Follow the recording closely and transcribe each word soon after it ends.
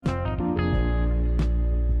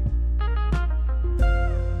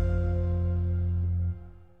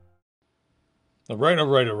All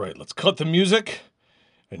right. Let's cut the music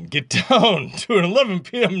and get down to an 11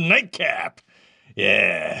 p.m. nightcap.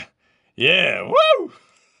 Yeah, woo!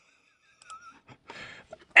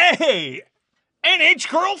 Hey, NH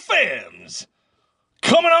Girl fams,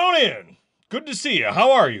 coming on in. Good to see you.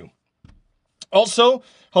 How are you? Also,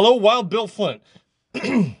 hello, Wild Bill Flint.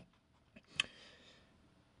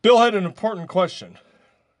 Bill had an important question.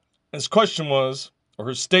 His question was, or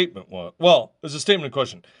his statement was, well, it was a statement and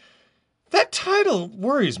question. That title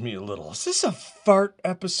worries me a little. Is this a fart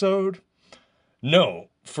episode? No.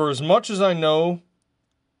 For as much as I know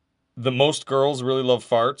that most girls really love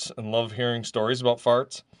farts and love hearing stories about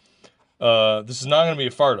farts, this is not going to be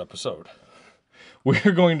a fart episode.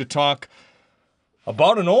 We're going to talk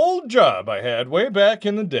about an old job I had way back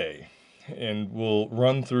in the day. And we'll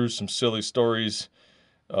run through some silly stories.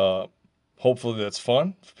 Hopefully that's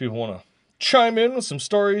fun. If people want to chime in with some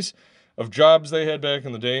stories of jobs they had back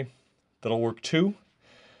in the day, that'll work too.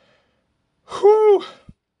 Whew.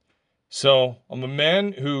 So I'm a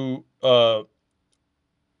man who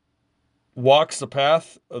walks the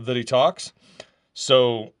path that he talks.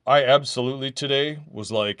 So I absolutely today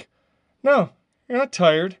was like, no, you're not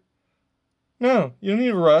tired. No, you don't need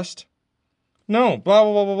a rest. No, blah,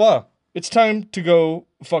 blah, blah, blah, blah. It's time to go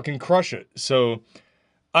fucking crush it. So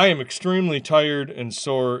I am extremely tired and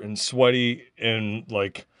sore and sweaty and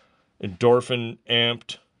like endorphin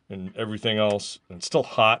amped and everything else. And it's still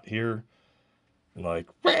hot here. And like,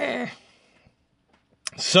 bah.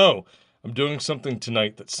 So I'm doing something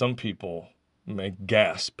tonight that some people may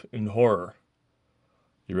gasp in horror.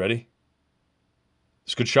 You ready?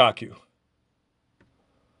 This could shock you.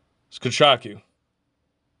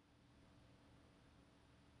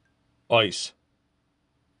 Ice.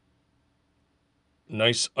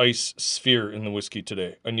 Nice ice sphere in the whiskey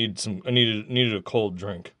today. I needed a cold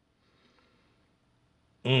drink.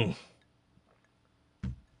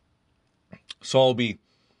 So I'll be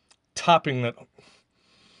topping that.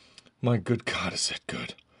 My good God, is that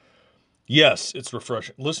good? Yes, it's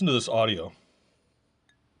refreshing. Listen to this audio.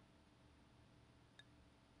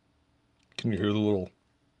 Can you hear the little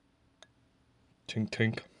tink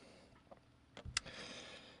tink?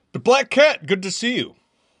 But Black Cat, good to see you.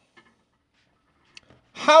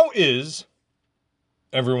 How is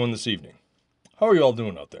everyone this evening? How are you all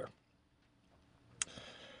doing out there?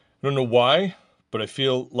 I don't know why, but I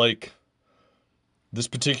feel like this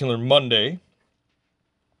particular Monday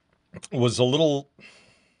was a little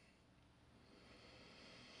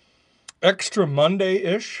extra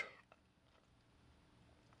Monday-ish.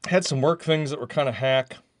 Had some work things that were kind of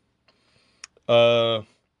hack.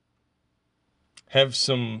 Have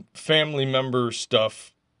some family member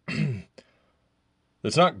stuff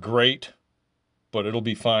that's not great, but it'll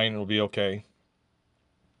be fine. It'll be okay.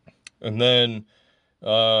 And then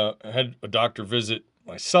I had a doctor visit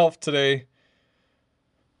myself today.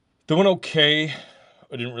 They went okay.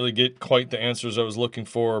 I didn't really get quite the answers I was looking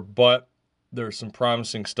for, but there's some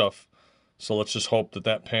promising stuff. So let's just hope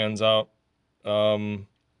that pans out. Bill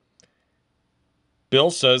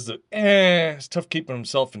says that, it's tough keeping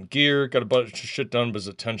himself in gear. Got a bunch of shit done, but his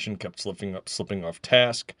attention kept slipping off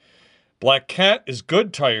task. Black Cat is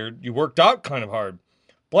good tired. You worked out kind of hard.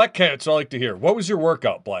 Black Cat, it's all I like to hear. What was your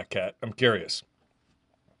workout, Black Cat? I'm curious.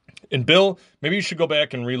 And Bill, maybe you should go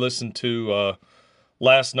back and re-listen to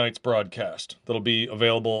last night's broadcast. That'll be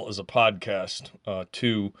available as a podcast at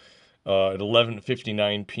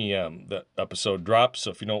 11:59 p.m. That episode drops.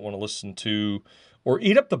 So if you don't want to listen to or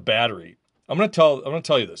eat up the battery, I'm gonna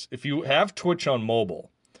tell you this. If you have Twitch on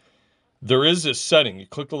mobile, there is a setting. You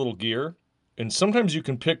click the little gear, and sometimes you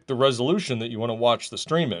can pick the resolution that you want to watch the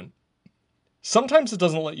stream in. Sometimes it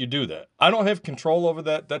doesn't let you do that. I don't have control over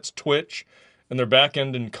that. That's Twitch and their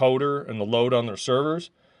back-end encoder and the load on their servers.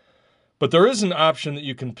 But there is an option that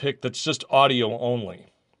you can pick that's just audio only.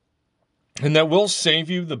 And that will save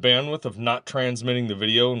you the bandwidth of not transmitting the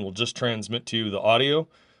video and will just transmit to you the audio.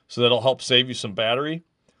 So that'll help save you some battery.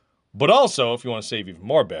 But also, if you want to save even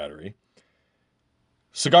more battery,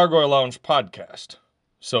 Cigar Goy Lounge podcast.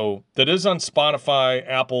 So that is on Spotify,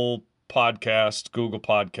 Apple Podcasts, Google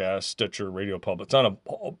Podcasts, Stitcher, Radio Public. It's on a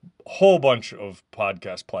whole bunch of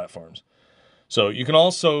podcast platforms. So you can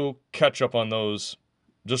also catch up on those.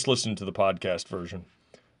 Just listen to the podcast version.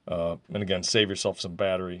 And again, save yourself some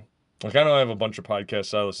battery. Like I know I have a bunch of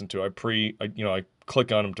podcasts I listen to. I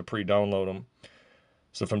click on them to pre-download them.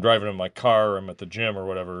 So if I'm driving in my car or I'm at the gym or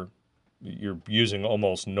whatever, you're using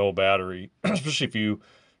almost no battery, especially if you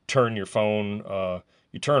turn your phone,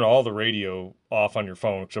 you turn all the radio off on your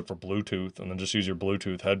phone except for Bluetooth and then just use your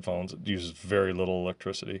Bluetooth headphones. It uses very little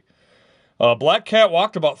electricity. Black cat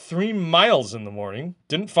walked about 3 miles in the morning.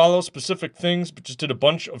 Didn't follow specific things, but just did a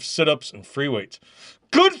bunch of sit-ups and free weights.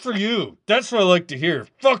 Good for you. That's what I like to hear.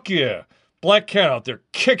 Fuck yeah. Black cat out there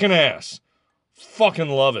kicking ass. Fucking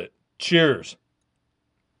love it. Cheers.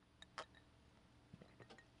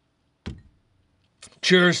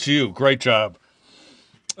 Cheers to you. Great job.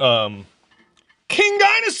 King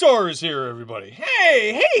Dinosaur is here, everybody.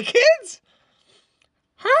 Hey, kids.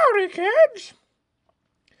 Howdy, kids.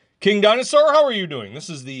 King Dinosaur, how are you doing? This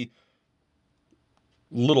is the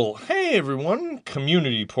little, hey, everyone,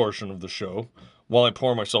 community portion of the show while I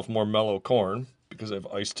pour myself more mellow corn because I have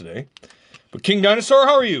ice today. But King Dinosaur,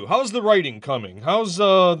 how are you? How's the writing coming? How's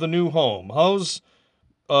the new home? How's,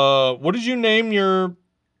 what did you name your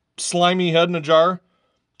slimy head in a jar?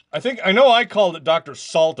 I know I called it Dr.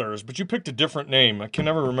 Salters, but you picked a different name. I can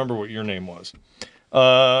never remember what your name was.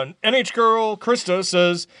 NH Girl Krista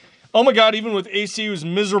says, oh my god, even with AC was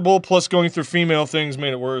miserable, plus going through female things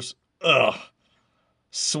made it worse. Ugh.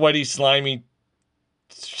 Sweaty, slimy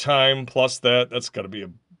time plus that's gotta be a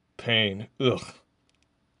pain. Ugh.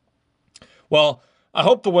 Well, I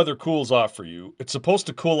hope the weather cools off for you. It's supposed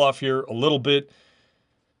to cool off here a little bit.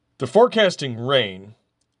 They're forecasting rain.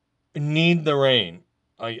 I need the rain.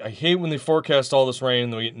 I hate when they forecast all this rain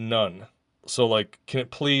and we get none. So, like, can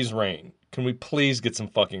it please rain? Can we please get some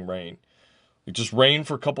fucking rain? Like, just rain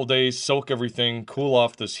for a couple days, soak everything, cool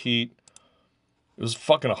off this heat. It was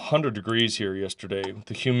fucking 100 degrees here yesterday.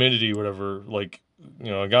 The humidity, whatever, like,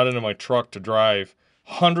 you know, I got into my truck to drive.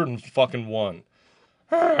 101.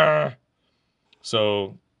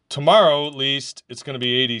 So, tomorrow, at least, it's going to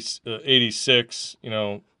be 86, you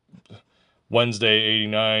know, Wednesday,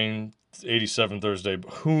 89, 87 Thursday,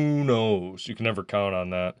 but who knows? You can never count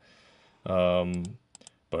on that.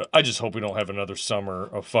 But I just hope we don't have another summer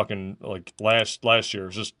of fucking, like, last year. It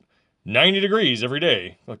was just 90 degrees every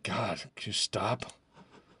day. Like, God, can you stop?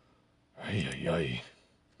 Ay.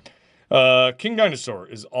 King Dinosaur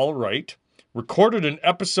is all right. Recorded an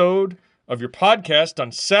episode of your podcast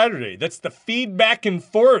on Saturday. That's the Feed Back and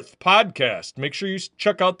Forth podcast. Make sure you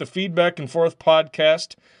check out the Feed Back and Forth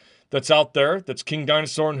podcast that's out there. That's King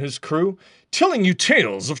Dinosaur and his crew, telling you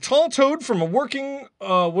tales of Tall Toad from a working,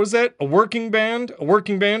 a working band in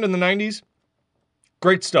the 90s.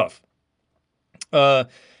 Great stuff.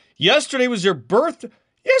 Yesterday was your birthday.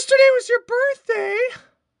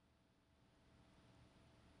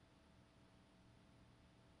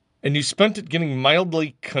 And you spent it getting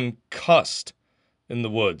mildly concussed in the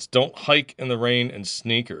woods. Don't hike in the rain and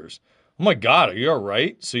sneakers. Oh my God, are you all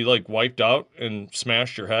right? So you, like, wiped out and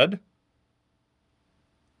smashed your head?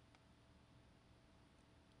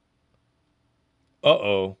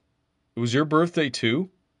 Uh-oh. It was your birthday,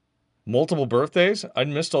 too? Multiple birthdays? I'd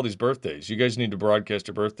missed all these birthdays. You guys need to broadcast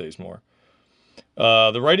your birthdays more.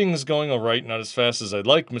 The writing is going all right, not as fast as I'd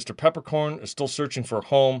like. Mr. Peppercorn is still searching for a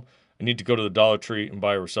home. I need to go to the Dollar Tree and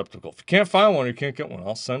buy a receptacle. If you can't find one or you can't get one,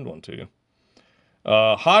 I'll send one to you.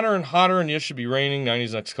 Hotter and hotter, and yes, should be raining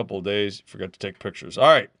 90s next couple of days. Forgot to take pictures. All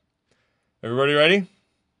right. Everybody ready?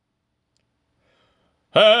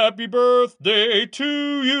 Happy birthday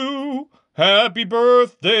to you. Happy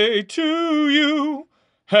birthday to you.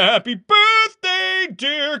 Happy birthday,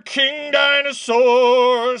 dear King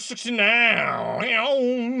Dinosaur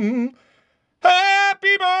 69.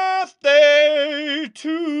 Happy birthday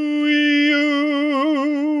to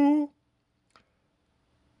you.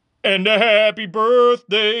 And a happy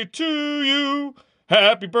birthday to you.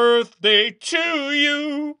 Happy birthday to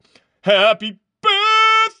you. Happy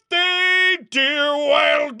birthday, dear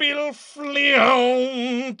Wild Bill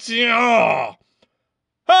Fleont.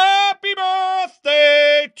 Happy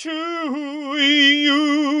birthday to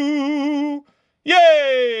you.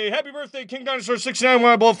 Yay! Happy birthday, King Dinosaur 69,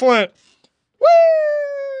 Wild Bill Flint. Woo!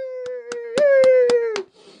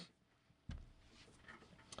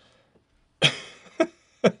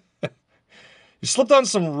 You slipped on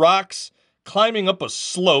some rocks climbing up a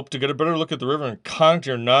slope to get a better look at the river and conked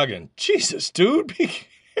your noggin. Jesus, dude, be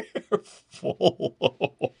careful.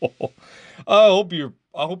 I hope your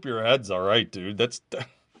head's all right, dude.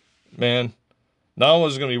 Man. Now I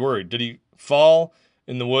was going to be worried. Did he fall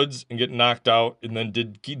in the woods and get knocked out? And then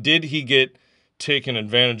did he get taken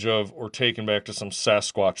advantage of or taken back to some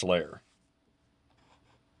Sasquatch lair?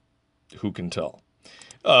 Who can tell?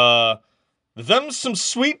 Them's some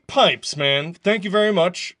sweet pipes, man. Thank you very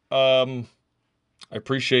much. I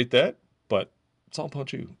appreciate that, but it's all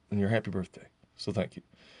about you and your happy birthday. So thank you.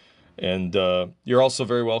 And you're also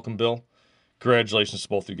very welcome, Bill. Congratulations to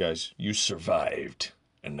both of you guys. You survived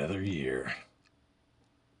another year.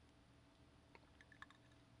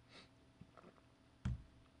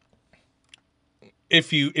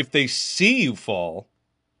 if they see you fall,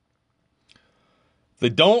 they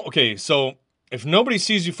don't. Okay, so if nobody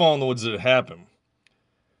sees you fall in the woods, did it happen?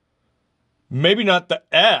 Maybe not the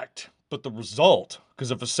act, but the result.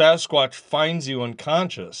 Because if a Sasquatch finds you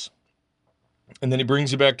unconscious, and then he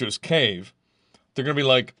brings you back to his cave, they're gonna be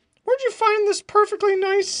like, "Where'd you find this perfectly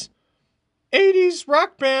nice '80s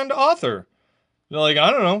rock band author?" They're like, "I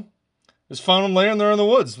don't know. Just found him laying there in the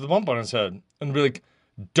woods with a bump on his head." And they'll be like,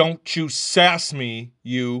 "Don't you sass me,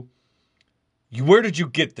 you. Where did you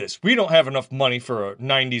get this? We don't have enough money for a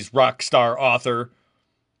 '90s rock star author,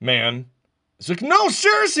 man." It's like, "No,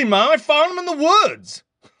 seriously, Mom, I found him in the woods."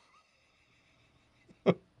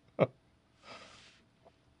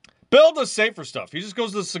 Bill does safer stuff. He just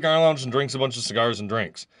goes to the cigar lounge and drinks a bunch of cigars and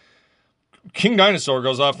drinks. King Dinosaur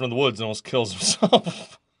goes off into the woods and almost kills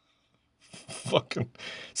himself. Fucking,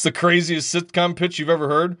 it's the craziest sitcom pitch you've ever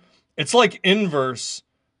heard. It's like inverse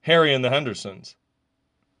Harry and the Hendersons.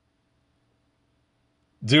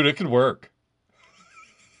 Dude, it could work.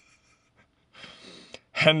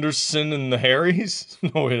 Henderson and the Harrys?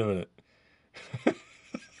 No, wait a minute.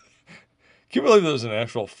 Can you believe there's an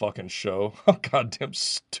actual fucking show? How goddamn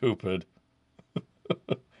stupid.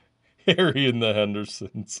 Harry and the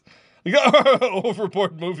Hendersons. Like,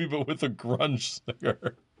 overboard movie, but with a grunge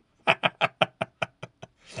singer.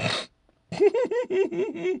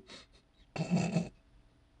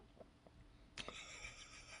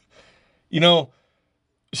 You know,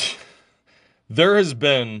 there has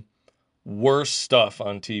been worse stuff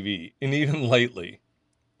on TV, and even lately.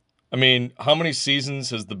 I mean, how many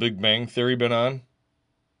seasons has The Big Bang Theory been on?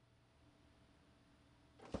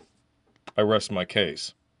 I rest my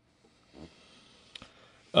case.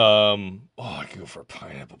 I could go for a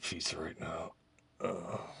pineapple pizza right now.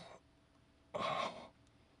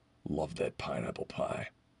 Love that pineapple pie.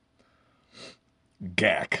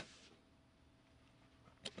 Gack.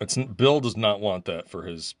 Bill does not want that for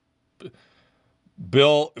his...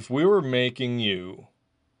 Bill, if we were making you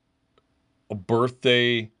a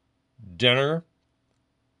birthday dinner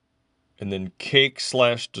and then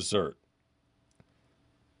cake/dessert,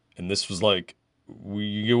 and this was like,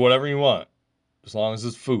 you get whatever you want as long as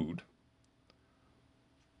it's food,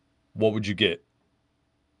 what would you get?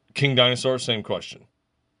 King Dinosaur, same question.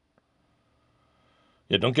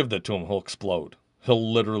 Yeah, don't give that to him. He'll explode.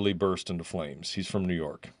 He'll literally burst into flames. He's from New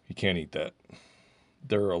York. He can't eat that.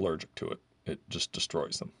 They're allergic to it. It just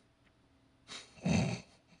destroys them.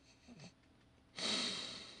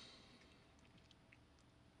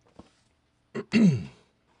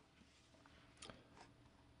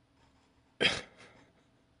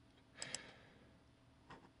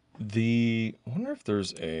 I wonder if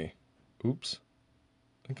there's a... Oops.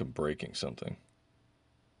 I think I'm breaking something.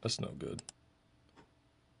 That's no good.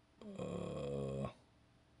 Well,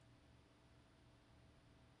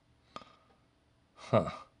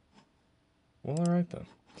 all right then.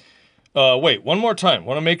 Wait, one more time.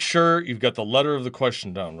 Want to make sure you've got the letter of the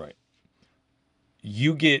question down right.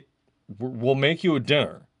 We'll make you a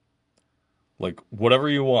dinner. Like, whatever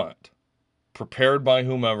you want. Prepared by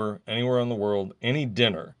whomever, anywhere in the world, any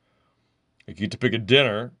dinner. You get to pick a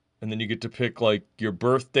dinner, and then you get to pick, like, your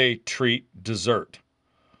birthday treat dessert.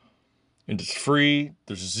 And it's free.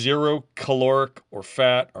 There's zero caloric or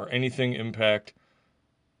fat or anything impact.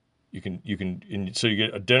 So you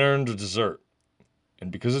get a dinner and a dessert.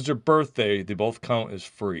 And because it's your birthday, they both count as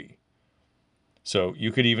free. So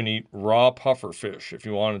you could even eat raw puffer fish if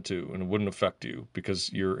you wanted to, and it wouldn't affect you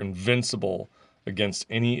because you're invincible against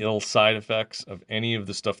any ill side effects of any of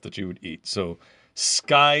the stuff that you would eat. So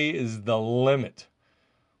sky is the limit.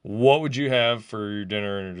 What would you have for your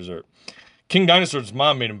dinner and your dessert? King Dinosaur's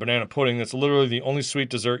mom made him banana pudding. That's literally the only sweet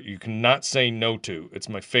dessert you cannot say no to. It's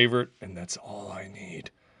my favorite, and that's all I need.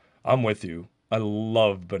 I'm with you. I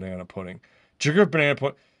love banana pudding. Sugar banana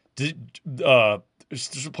pudding.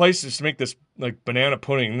 There's a place to make this like banana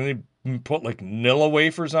pudding, and then they put like Nilla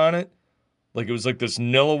wafers on it. Like it was like this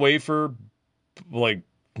Nilla wafer, like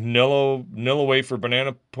Nilla wafer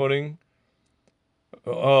banana pudding.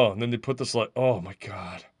 Oh, and then they put this like, oh my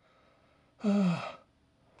god.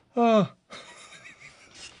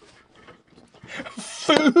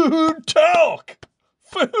 Food talk.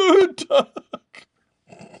 Food talk.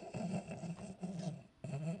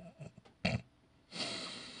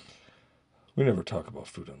 We never talk about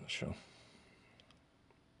food on this show.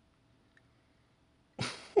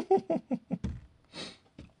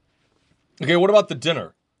 Okay, what about the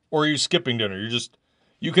dinner? Or are you skipping dinner?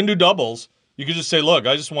 You can do doubles. You could just say, look,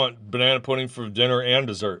 I just want banana pudding for dinner and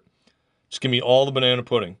dessert. Just give me all the banana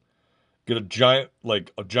pudding. Get a giant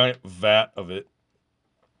vat of it.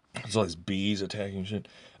 There's all these bees attacking shit.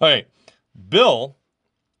 All right, Bill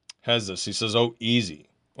has this. He says, oh, easy.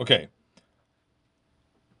 Okay.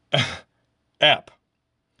 App.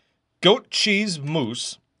 Goat cheese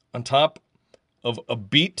mousse on top of a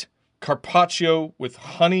beet carpaccio with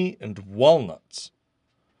honey and walnuts.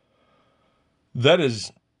 That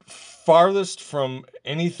is farthest from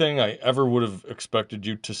anything I ever would have expected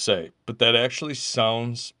you to say. But that actually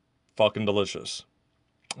sounds fucking delicious.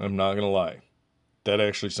 I'm not going to lie. That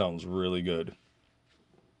actually sounds really good.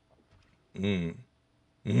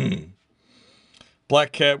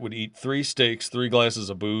 Black Cat would eat 3 steaks, 3 glasses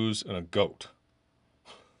of booze, and a goat.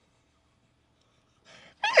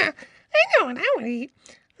 I know what I would eat.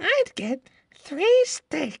 I'd get 3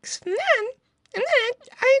 steaks, and then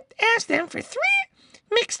I'd ask them for 3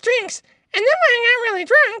 mixed drinks, and then when I got really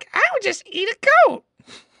drunk, I would just eat a goat.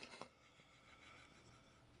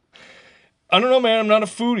 I don't know, man. I'm not a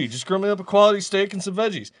foodie. Just grill me up a quality steak and some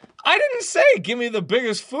veggies. I didn't say give me the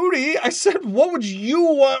biggest foodie. I said, what would you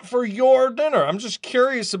want for your dinner? I'm just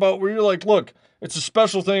curious about where you're like, look, it's a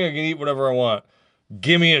special thing. I can eat whatever I want.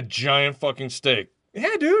 Give me a giant fucking steak.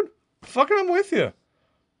 Yeah, dude. Fucking I'm with you.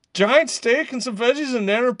 Giant steak and some veggies and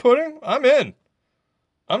nanner pudding? I'm in.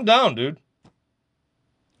 I'm down, dude.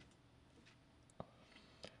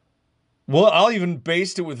 Well, I'll even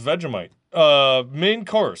baste it with Vegemite. Main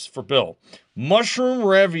course for Bill. Mushroom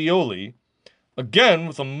ravioli. Again,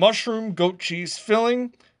 with a mushroom goat cheese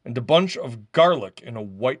filling and a bunch of garlic in a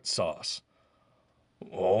white sauce.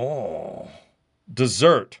 Oh.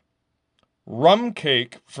 Dessert. Rum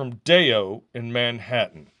cake from Deo in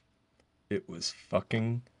Manhattan. It was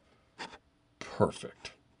fucking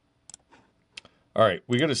perfect. All right,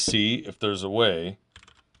 we got to see if there's a way.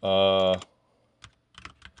 I'll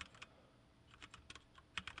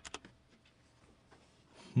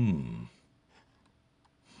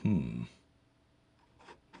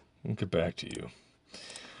get back to you.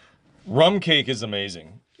 Rum cake is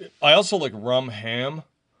amazing. I also like rum ham.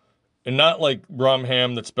 And not like rum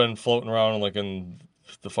ham that's been floating around like in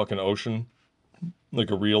the fucking ocean. Like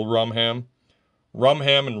a real rum ham. Rum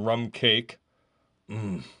ham and rum cake.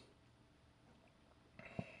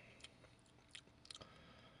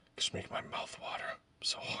 Just make my mouth water. I'm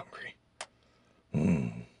so hungry.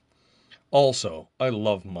 Also, I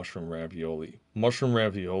love mushroom ravioli. Mushroom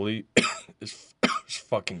ravioli is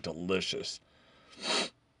fucking delicious.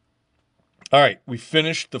 All right, we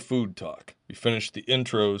finished the food talk. We finished the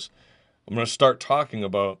intros. I'm going to start talking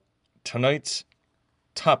about tonight's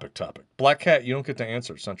topic. Black Cat, you don't get to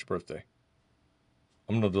answer. It's not your birthday.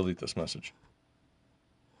 I'm going to delete this message.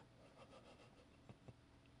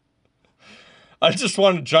 I just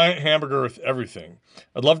want a giant hamburger with everything.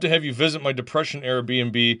 I'd love to have you visit my Depression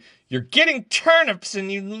Airbnb. You're getting turnips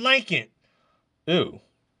and you like it. Ew.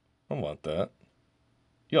 I don't want that.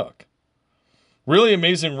 Yuck. Really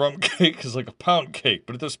amazing rum cake is like a pound cake,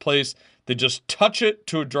 but at this place, they just touch it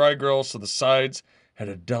to a dry grill so the sides had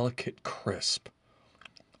a delicate crisp.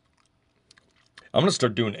 I'm going to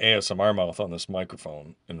start doing ASMR mouth on this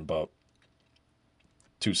microphone in about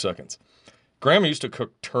 2 seconds. Grandma used to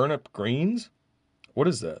cook turnip greens. What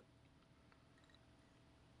is that?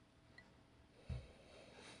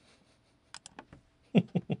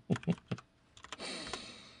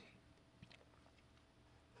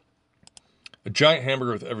 A giant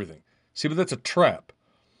hamburger with everything. See, but that's a trap.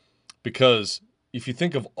 Because if you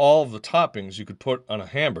think of all of the toppings you could put on a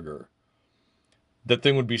hamburger, that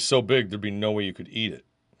thing would be so big there'd be no way you could eat it.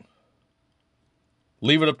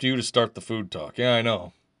 Leave it up to you to start the food talk. Yeah, I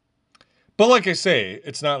know. But like I say,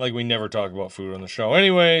 it's not like we never talk about food on the show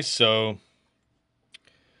anyway, so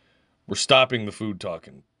we're stopping the food talk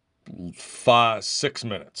in 6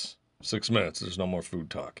 minutes. 6 minutes, there's no more food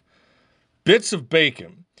talk. Bits of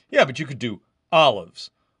bacon. Yeah, but you could do olives,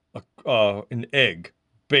 an egg,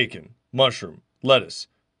 bacon, mushroom, lettuce,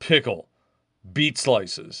 pickle, beet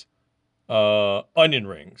slices, onion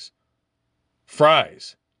rings,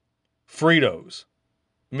 fries, Fritos.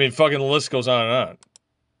 I mean, fucking the list goes on and on.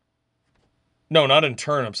 No, not in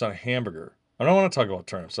turnips, on a hamburger. I don't want to talk about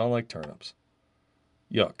turnips. I don't like turnips.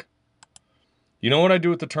 Yuck. You know what I do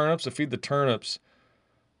with the turnips? I feed the turnips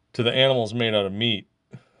to the animals made out of meat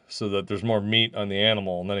so that there's more meat on the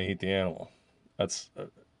animal, and then I eat the animal. That's...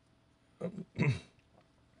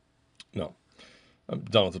 no. I'm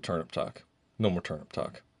done with the turnip talk. No more turnip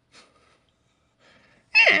talk.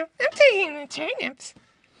 I'm taking the turnips.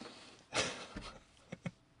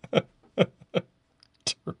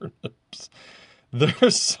 Turnips.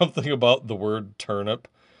 There's something about the word turnip.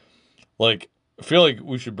 Like, I feel like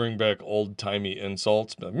we should bring back old-timey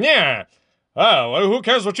insults. But, yeah. Oh, well, who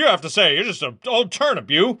cares what you have to say? You're just an old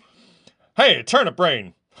turnip, you. Hey, turnip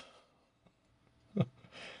brain.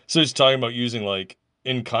 So he's talking about using, like,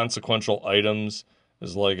 inconsequential items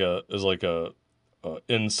is like a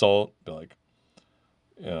insult. Be like,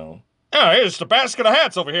 oh, here's the basket of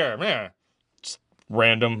hats over here, man. Just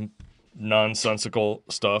random, nonsensical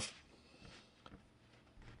stuff.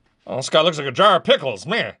 Oh, this guy looks like a jar of pickles,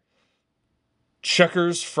 man.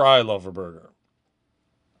 Checkers Fry Lover Burger.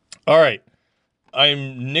 All right,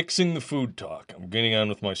 I'm nixing the food talk. I'm getting on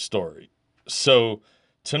with my story. So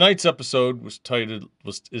tonight's episode is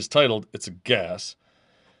titled "It's a Gas,"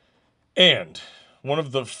 and one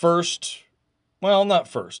of the first, well, not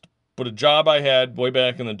first, but a job I had way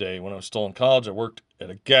back in the day when I was still in college. I worked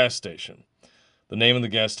at a gas station. The name of the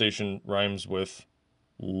gas station rhymes with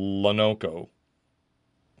Lanoco.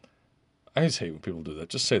 I just hate when people do that.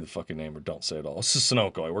 Just say the fucking name or don't say it all. This is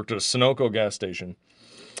Sunoco. I worked at a Sunoco gas station.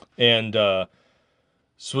 And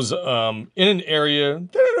this was in an area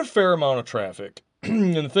that had a fair amount of traffic.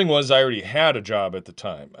 And the thing was, I already had a job at the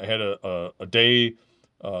time. I had a day,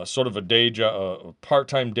 sort of a day job, a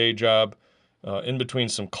part-time day job in between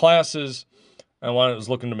some classes. I was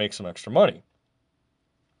looking to make some extra money.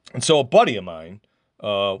 And so a buddy of mine,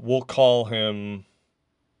 we'll call him...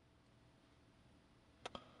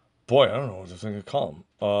 Boy, I don't know what to think of call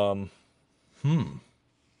him.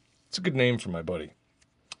 It's a good name for my buddy.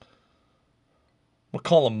 We'll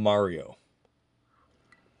call him Mario.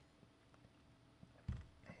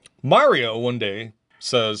 Mario one day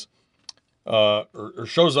says, or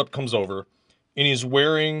shows up, comes over, and he's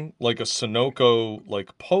wearing like a Sunoco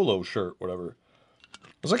like polo shirt, whatever. I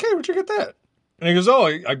was like, hey, where'd you get that? And he goes, oh,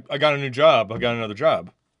 I got a new job. I got another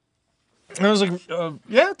job. And I was like,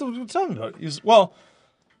 yeah, tell me about it. He's, well...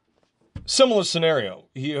 Similar scenario.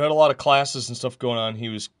 He had a lot of classes and stuff going on. He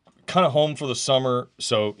was kind of home for the summer,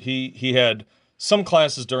 so he had some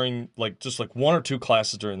classes during, like, just like 1 or 2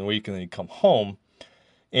 classes during the week, and then he'd come home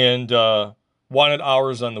and wanted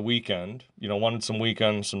hours on the weekend. You know, wanted some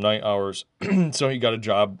weekend, some night hours. So he got a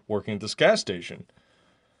job working at this gas station.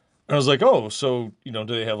 And I was like, oh, so, you know,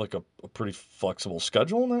 do they have like a pretty flexible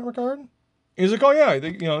schedule in that regard? He's like, oh yeah,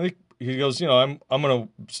 he goes, you know, I'm going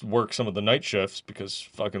to work some of the night shifts because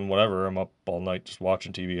fucking whatever. I'm up all night just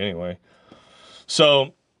watching TV anyway.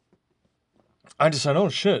 So I decided, oh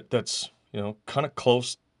shit, that's, you know, kind of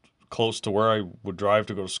close to where I would drive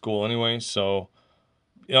to go to school anyway. So,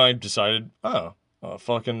 you know, I decided,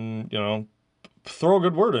 fucking, you know, throw a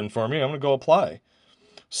good word in for me. I'm going to go apply.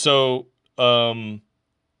 So,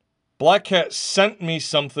 Black Cat sent me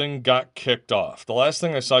something, got kicked off. The last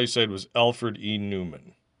thing I saw you said was Alfred E.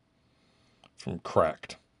 Newman. From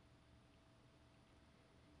Cracked.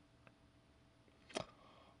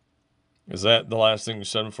 Is that the last thing you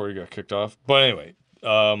said before you got kicked off? But anyway,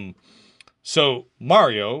 so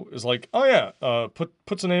Mario is like, oh yeah,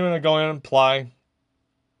 puts a name in, I go in, apply.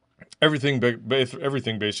 Everything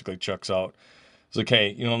basically checks out. It's like,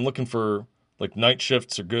 hey, you know, I'm looking for, like, night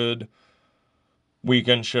shifts are good.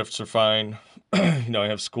 Weekend shifts are fine. You know, I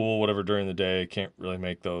have school, whatever, during the day. Can't really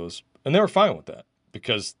make those. And they were fine with that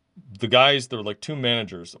because the guys, there were like 2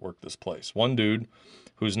 managers that worked this place. One dude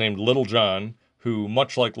who's named Little John, who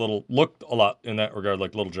looked a lot in that regard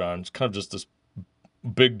like Little John. It's kind of just this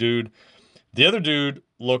big dude. The other dude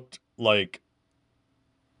looked like,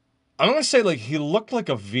 I'm going to say like he looked like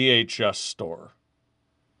a VHS store.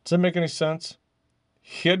 Does that make any sense?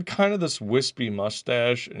 He had kind of this wispy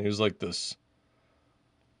mustache and he was like this,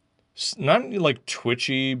 not like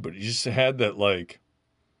twitchy, but he just had that like,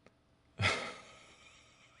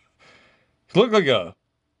 he looked like a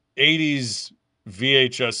 80s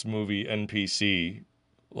VHS movie NPC,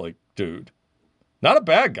 like, dude. Not a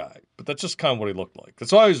bad guy, but that's just kind of what he looked like.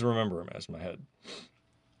 That's why I always remember him as in my head.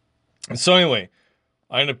 And so anyway,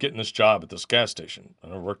 I ended up getting this job at this gas station. I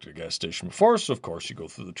never worked at a gas station before, so of course you go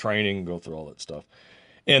through the training, go through all that stuff.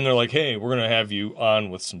 And they're like, hey, we're going to have you on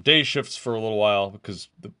with some day shifts for a little while because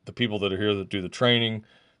the people that are here that do the training,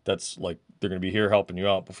 that's like, they're going to be here helping you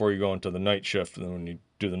out before you go into the night shift. And then when you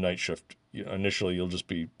do the night shift, initially you'll just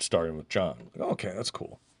be starting with John. Like, okay, that's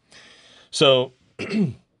cool. So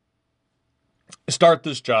start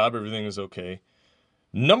this job. Everything is okay.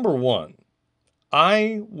 Number 1,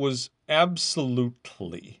 I was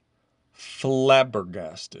absolutely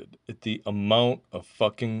flabbergasted at the amount of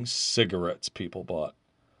fucking cigarettes people bought.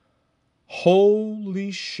 Holy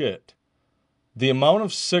shit. The amount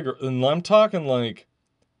of cigarettes, and I'm talking like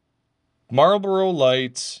Marlboro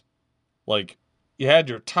Lights, like you had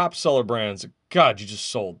your top seller brands. God, you just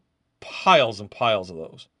sold piles and piles of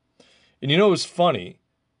those. And you know what's funny?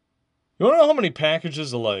 You want to know how many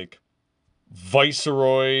packages of like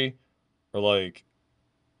Viceroy or like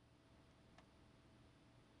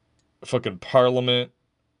fucking Parliament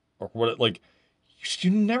or what, like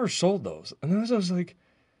You never sold those. And then I was like,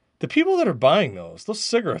 the people that are buying those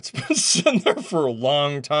cigarettes been sitting there for a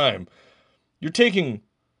long time. You're taking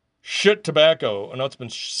shit tobacco, and now it's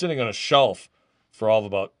been sitting on a shelf for all of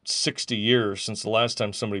about 60 years since the last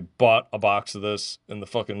time somebody bought a box of this in the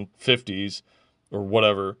fucking 50s or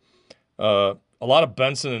whatever. A lot of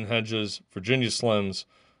Benson and Hedges, Virginia Slims,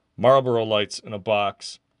 Marlboro Lights in a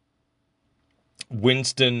box,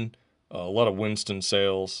 Winston, a lot of Winston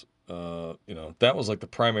sales. That was like the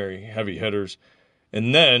primary heavy hitters.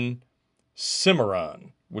 And then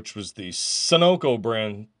Cimarron, which was the Sunoco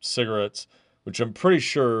brand cigarettes, which I'm pretty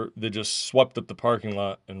sure they just swept up the parking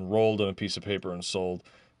lot and rolled in a piece of paper and sold.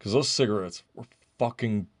 Because those cigarettes were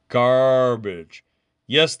fucking garbage.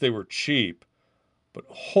 Yes, they were cheap, but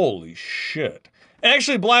holy shit.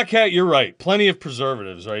 Actually, Black Hat, you're right. Plenty of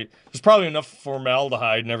preservatives, right? There's probably enough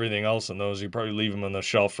formaldehyde and everything else in those. You probably leave them on the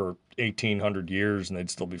shelf for 1,800 years and they'd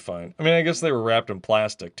still be fine. I mean, I guess they were wrapped in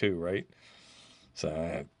plastic too, right?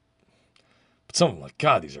 So, but some of them, like,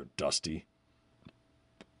 God, these are dusty.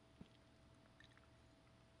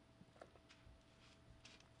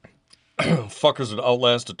 Fuckers would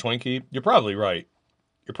outlast a Twinkie. You're probably right.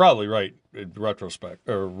 You're probably right in retrospect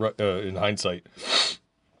or in hindsight.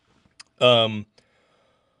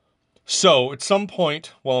 So at some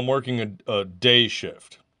point while I'm working a day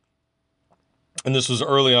shift, and this was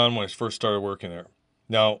early on when I first started working there.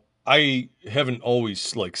 Now, I haven't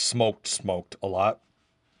always like smoked a lot,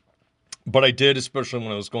 but I did, especially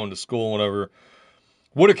when I was going to school and whatever,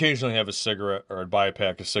 would occasionally have a cigarette, or I'd buy a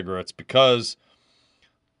pack of cigarettes because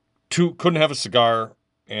couldn't have a cigar,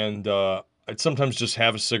 and I'd sometimes just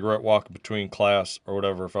have a cigarette walking between class or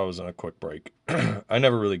whatever if I was on a quick break. I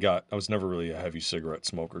was never really a heavy cigarette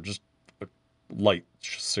smoker, just a light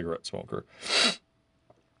cigarette smoker.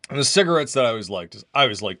 And the cigarettes that I always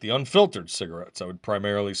liked the unfiltered cigarettes. I would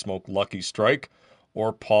primarily smoke Lucky Strike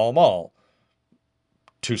or Pall Mall.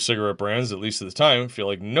 2 cigarette brands, at least at the time, I feel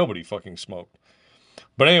like nobody fucking smoked.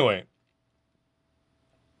 But anyway,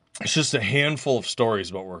 it's just a handful of stories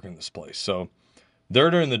about working this place. So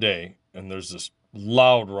there during the day, and there's this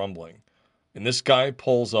loud rumbling, and this guy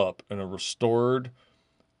pulls up in a restored,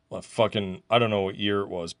 fucking, I don't know what year it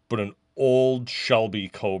was, but an old Shelby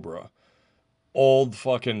Cobra. Old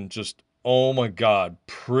fucking just, oh my God,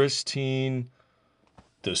 pristine,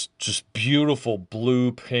 this just beautiful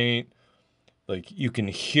blue paint. Like, you can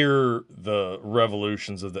hear the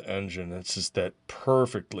revolutions of the engine. It's just that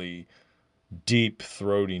perfectly deep,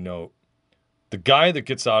 throaty note. The guy that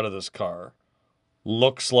gets out of this car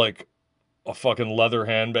looks like a fucking leather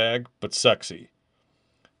handbag, but sexy.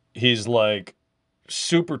 He's like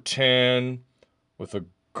super tan with a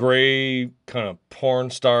gray kind of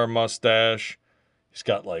porn star mustache. He's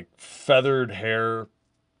got like feathered hair,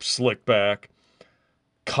 slick back,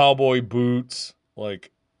 cowboy boots,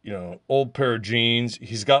 like, old pair of jeans.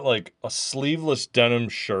 He's got like a sleeveless denim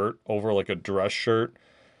shirt over like a dress shirt.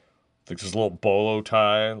 Like this little bolo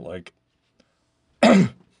tie, like,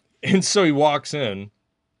 and so he walks in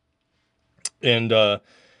and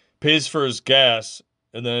pays for his gas,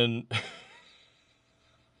 and then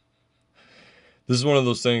this is one of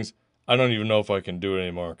those things, I don't even know if I can do it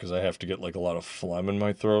anymore because I have to get like a lot of phlegm in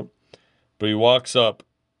my throat. But he walks up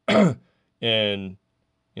and,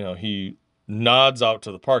 he nods out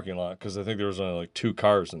to the parking lot because I think there was only like 2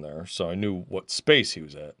 cars in there. So I knew what space he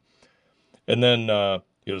was at. And then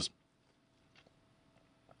he goes,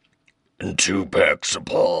 "And 2 packs of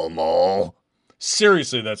Pall Mall."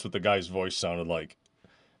 Seriously, that's what the guy's voice sounded like.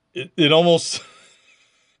 It almost...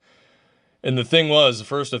 And the thing was, at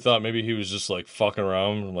first I thought maybe he was just like fucking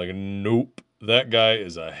around. I'm like, nope, that guy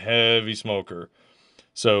is a heavy smoker.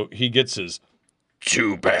 So he gets his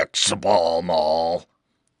 2 packs of Pall Mall.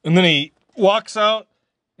 And then he walks out,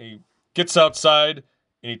 he gets outside,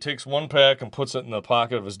 and he takes 1 pack and puts it in the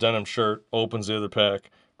pocket of his denim shirt, opens the other pack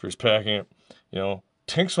after he's packing it,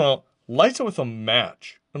 takes one out, lights it with a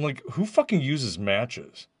match. I'm like, who fucking uses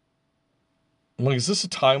matches? I'm like, is this a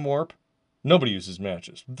time warp? Nobody uses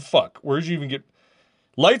matches. What the fuck? Where'd you even get...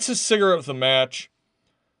 Lights his cigarette with a match,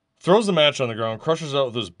 throws the match on the ground, crushes it out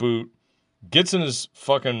with his boot, gets in his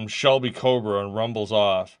fucking Shelby Cobra and rumbles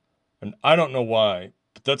off. And I don't know why,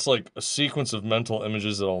 but that's like a sequence of mental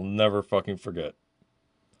images that I'll never fucking forget.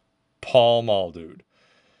 Pall Mall, dude.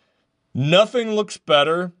 Nothing looks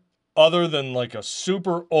better other than like a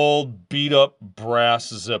super old beat up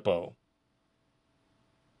brass Zippo.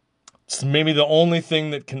 It's maybe the only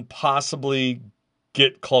thing that can possibly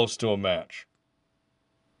get close to a match.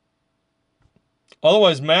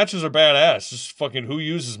 Otherwise, matches are badass. Just fucking who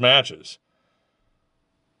uses matches?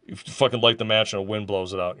 You fucking light the match and a wind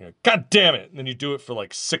blows it out. And you're like, God damn it. And then you do it for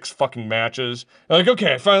like 6 fucking matches. You're like,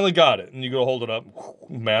 okay, I finally got it. And you go hold it up.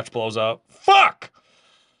 Match blows out. Fuck!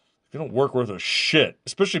 They don't work worth a shit.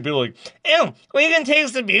 Especially people like, ew, well, you can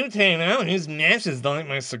taste the butane now. These matches don't like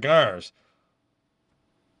my cigars.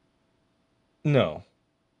 No.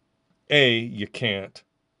 A, you can't.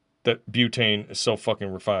 That butane is so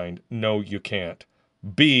fucking refined. No, you can't.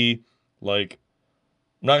 B, like,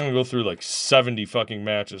 I'm not going to go through like 70 fucking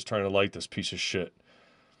matches trying to light this piece of shit.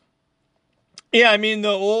 Yeah, I mean, the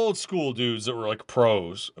old school dudes that were like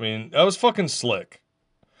pros, I mean, that was fucking slick.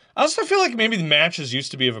 I also feel like maybe the matches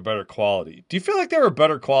used to be of a better quality. Do you feel like there were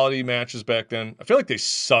better quality matches back then? I feel like they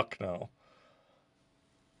suck now.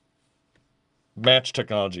 Match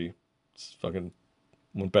technology. It's fucking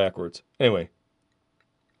went backwards. Anyway.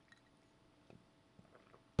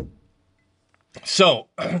 So,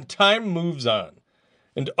 time moves on.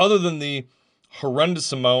 And other than the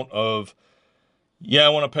horrendous amount of, yeah, I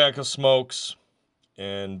want a pack of smokes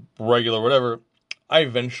and regular whatever, I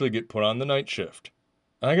eventually get put on the night shift.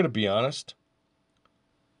 And I got to be honest,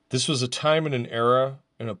 this was a time and an era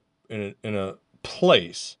in a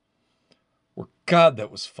place where, God,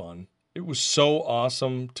 that was fun. It was so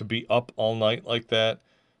awesome to be up all night like that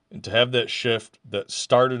and to have that shift that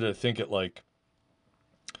started, I think, at like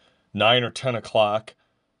 9 or 10 o'clock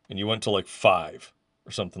and you went to like 5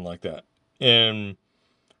 or something like that. And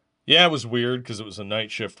yeah, it was weird because it was a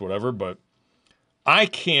night shift, whatever, but I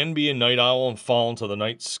can be a night owl and fall into the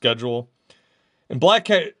night schedule. And Black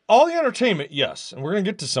Cat, all the entertainment, yes. And we're going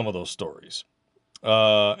to get to some of those stories.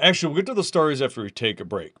 Actually, we'll get to the stories after we take a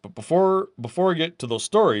break. But before I get to those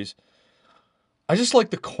stories, I just like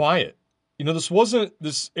the quiet. You know,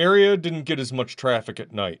 this area didn't get as much traffic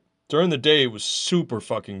at night. During the day, it was super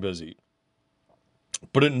fucking busy.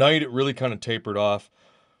 But at night, it really kind of tapered off.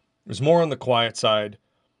 It was more on the quiet side.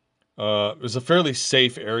 It was a fairly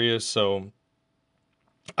safe area, so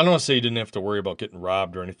I don't want to say you didn't have to worry about getting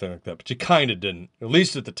robbed or anything like that, but you kind of didn't, at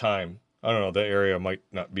least at the time. I don't know, that area might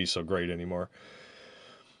not be so great anymore.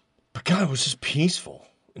 But God, it was just peaceful.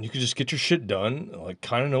 And you could just get your shit done. Like,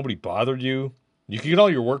 kind of nobody bothered you. You could get all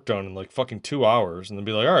your work done in like fucking 2 hours and then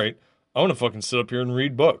be like, all right, I want to fucking sit up here and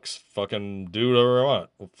read books. Fucking do whatever I want.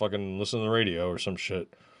 We'll fucking listen to the radio or some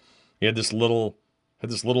shit. He had this little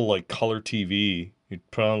like color TV.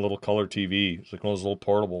 You'd put on a little color TV. It's like one of those little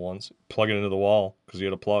portable ones. Plug it into the wall because you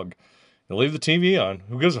had a plug. And leave the TV on.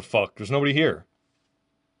 Who gives a fuck? There's nobody here.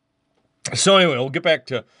 So anyway, we'll get back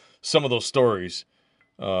to some of those stories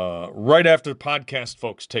right after the podcast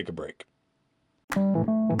folks take a break.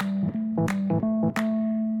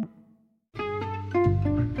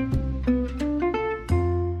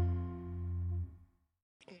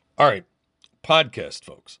 All right, podcast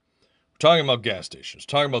folks. We're talking about gas stations,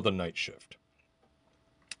 talking about the night shift.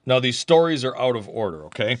 Now, these stories are out of order,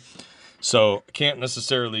 okay? So I can't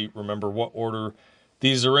necessarily remember what order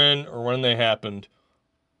these are in or when they happened,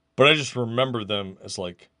 but I just remember them as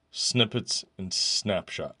like snippets and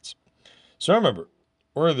snapshots. So I remember,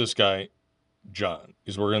 we're this guy, John.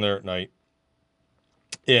 He's working there at night.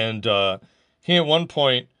 And he at one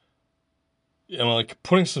point, like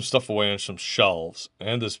putting some stuff away on some shelves,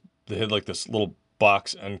 and they had like this little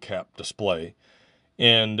box end cap display.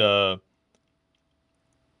 And I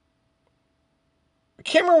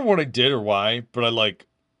can't remember what I did or why, but I like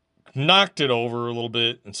knocked it over a little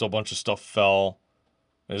bit, and so a bunch of stuff fell.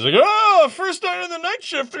 And he's like, oh, first night of the night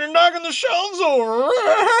shift, and you're knocking the shelves over.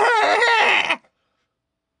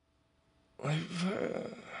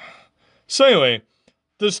 So anyway,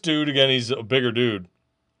 this dude, again, he's a bigger dude.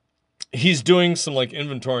 He's doing some like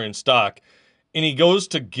inventory and stock, and he goes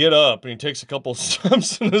to get up, and he takes a couple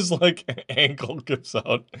steps, and his like ankle gives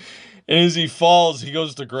out. And as he falls, he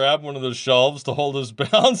goes to grab one of the shelves to hold his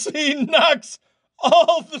balance. He knocks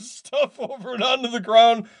all the stuff over and onto the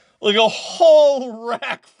ground, like a whole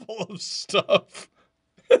rack full of stuff.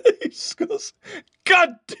 He just goes,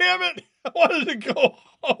 God damn it! I wanted to go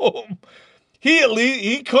home.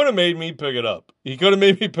 He could have made me pick it up.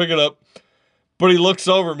 But he looks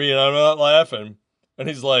over at me, and I'm not laughing. And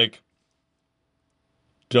he's like,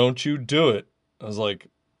 don't you do it. I was like,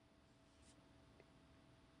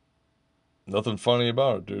 nothing funny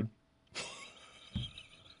about it, dude.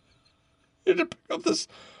 He had to pick up this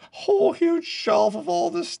whole huge shelf of all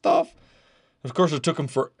this stuff. Of course, it took him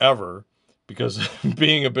forever because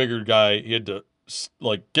being a bigger guy, he had to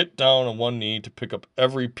like get down on one knee to pick up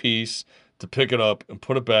every piece, to pick it up and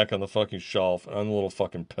put it back on the fucking shelf on the little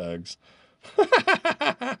fucking pegs. You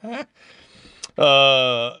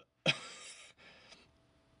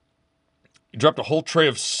dropped a whole tray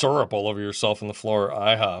of syrup all over yourself on the floor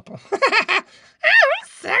at IHOP.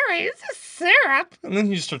 Oh, sorry, is this syrup? And then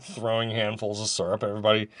you start throwing handfuls of syrup.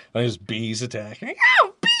 Everybody, and there's bees attacking.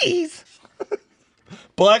 Oh, bees.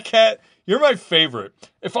 Black Cat, you're my favorite.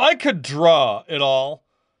 If I could draw it all,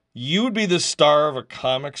 you would be the star of a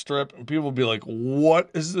comic strip, and people would be like, what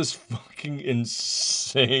is this fucking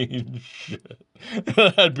insane shit?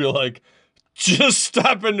 And I'd be like, just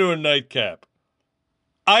stop into a nightcap.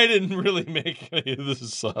 I didn't really make any of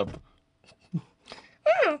this up.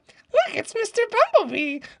 Oh, look, it's Mr.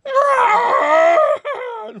 Bumblebee.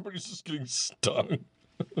 Everybody's just getting stung.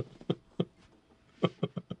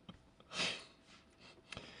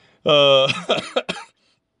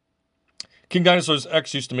 King Dinosaur's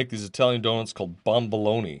ex used to make these Italian donuts called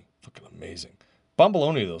bomboloni. Fucking amazing.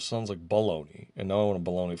 Bomboloni, though, sounds like bologna. And now I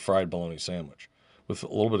want a fried bologna sandwich with a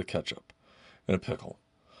little bit of ketchup and a pickle.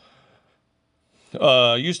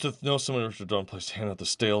 Used to know someone who donut place to hand out the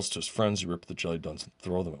stales to his friends. He ripped the jelly donuts and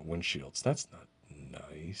throw them at windshields. That's not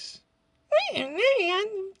nice. Wait, now you got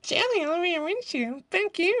jelly all over your windshield.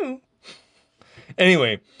 Thank you.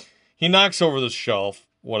 Anyway, he knocks over the shelf.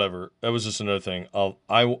 Whatever. That was just another thing.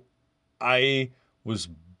 I was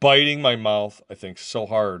biting my mouth, I think, so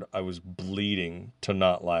hard I was bleeding to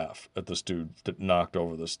not laugh at this dude that knocked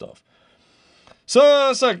over this stuff.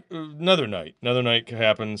 So it's like another night. Another night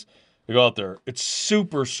happens. We go out there. It's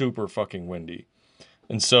super, super fucking windy.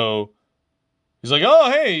 And so he's like,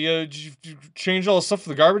 oh, hey, did you change all the stuff for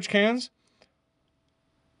the garbage cans?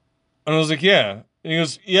 And I was like, yeah. And he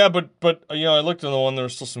goes, yeah, but I looked in the one, there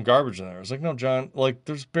was still some garbage in there. I was like, no, John, like,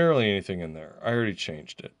 there's barely anything in there. I already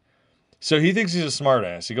changed it. So he thinks he's a smart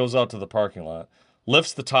ass. He goes out to the parking lot,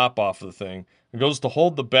 lifts the top off of the thing, and goes to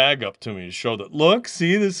hold the bag up to me to show that, look,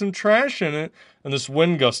 see, there's some trash in it. And this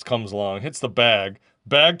wind gust comes along, hits the bag.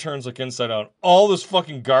 Bag turns like inside out. All this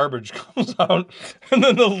fucking garbage comes out. And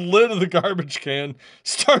then the lid of the garbage can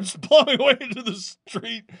starts blowing away into the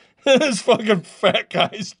street. And this fucking fat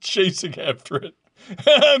guy's chasing after it.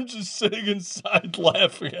 And I'm just sitting inside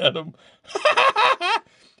laughing at him.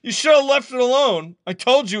 You should have left it alone. I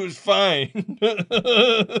told you it was fine.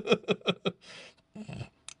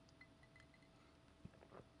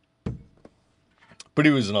 But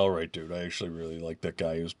he was an alright dude. I actually really liked that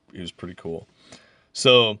guy. He was pretty cool.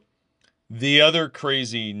 So, the other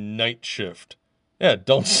crazy night shift. Yeah,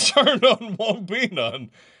 don't start none, won't be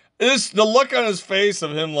none. The look on his face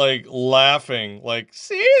of him, like, laughing. Like,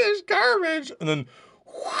 see, there's garbage. And then,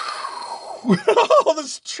 all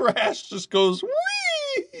this trash just goes,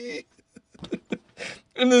 whee!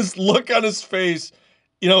 And this look on his face,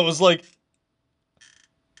 it was like...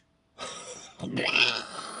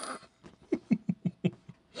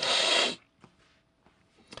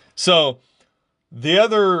 So... The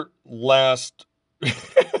other last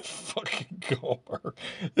fucking Gomer.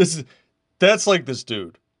 That's like this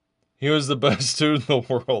dude. He was the best dude in the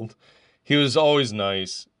world. He was always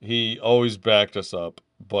nice. He always backed us up.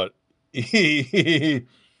 But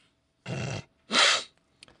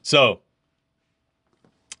So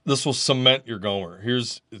this will cement your Gomer.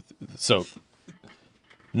 So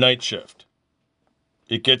night shift.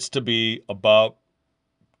 It gets to be about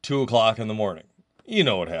 2:00 in the morning. You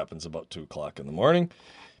know what happens about 2:00 in the morning.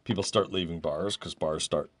 People start leaving bars because bars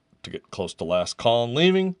start to get close to last call and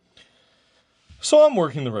leaving. So I'm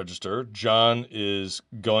working the register. John is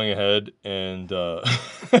going ahead and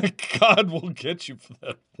God will get you for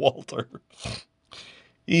that, Walter.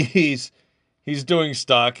 He's doing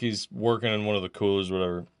stock. He's working in one of the coolers,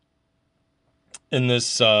 whatever. And this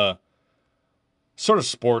sort of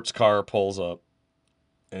sports car pulls up.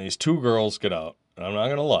 And these two girls get out. And I'm not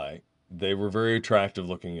going to lie. They were very attractive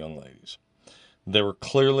looking young ladies. They were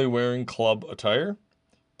clearly wearing club attire.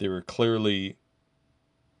 They were clearly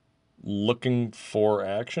looking for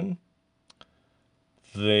action.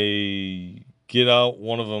 They get out.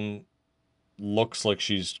 One of them looks like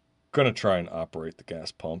she's going to try and operate the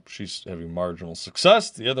gas pump. She's having marginal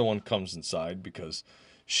success. The other one comes inside because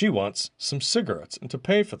she wants some cigarettes and to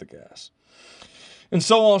pay for the gas. And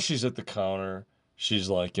so while she's at the counter, she's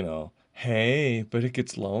like, hey, but it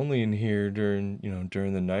gets lonely in here during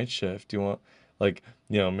the night shift. Do you want,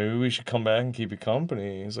 maybe we should come back and keep you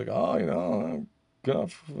company? He's like, oh, I'm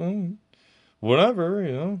good,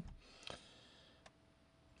 whatever,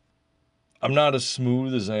 I'm not as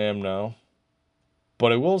smooth as I am now,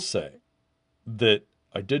 but I will say that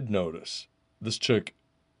I did notice this chick,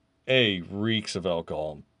 A, reeks of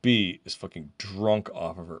alcohol, and B, is fucking drunk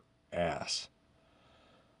off of her ass.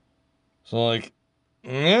 So,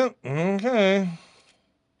 yeah, okay.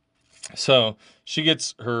 So she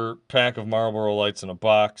gets her pack of Marlboro Lights in a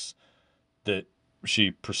box that she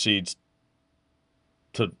proceeds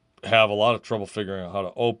to have a lot of trouble figuring out how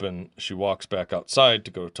to open. She walks back outside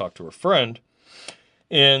to go talk to her friend.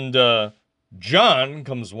 And John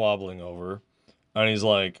comes wobbling over, and he's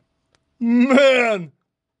like, man,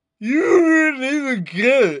 you didn't even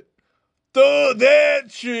get it. Though that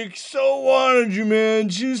chick so wanted you, man.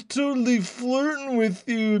 She was totally flirting with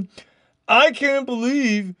you. I can't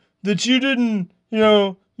believe that you didn't,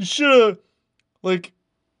 you should have, like,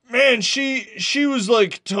 man, she was,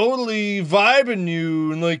 like, totally vibing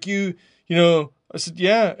you, and, like, I said,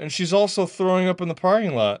 yeah, and she's also throwing up in the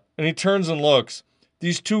parking lot. And he turns and looks.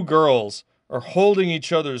 These two girls are holding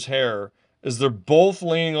each other's hair as they're both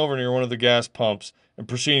leaning over near one of the gas pumps and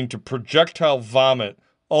proceeding to projectile vomit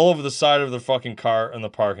all over the side of their fucking car in the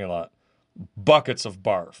parking lot. Buckets of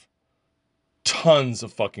barf. Tons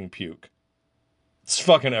of fucking puke. It's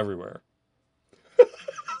fucking everywhere.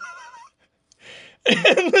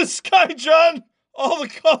 And this guy, John, all the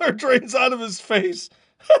color drains out of his face.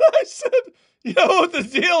 And I said, what the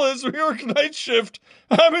deal is, we work night shift.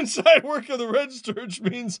 I'm inside working the register, which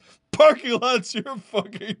means parking lot's your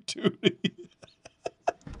fucking duty.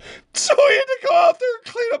 So we had to go out there and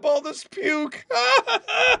clean up all this puke.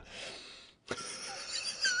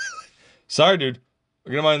 Sorry, dude.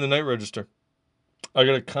 I'm going to mind the night register. I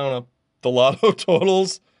got to count up the lotto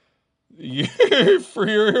totals. You're here for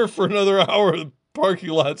another hour. The parking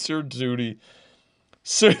lot's your duty.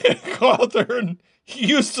 So you go out there, and he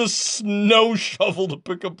used a snow shovel to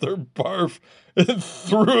pick up their barf and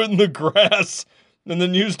threw it in the grass, and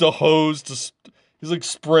then used a hose to... He's like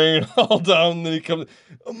spraying it all down, and then he comes,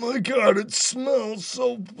 oh my God, it smells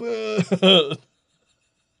so bad.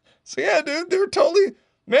 So yeah, dude, they were totally,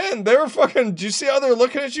 man, they were fucking, do you see how they're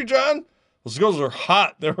looking at you, John? Those girls are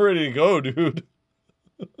hot. They're ready to go, dude.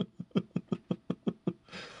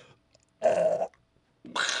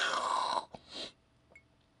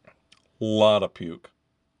 Lot of puke.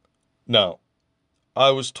 Now,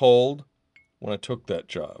 I was told when I took that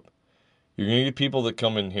job, you're going to get people that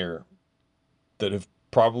come in here that have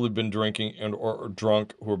probably been drinking and or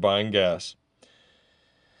drunk who are buying gas.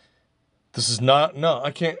 This is not, no, I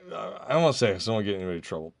can't, I don't want to say this, I don't want to get anybody in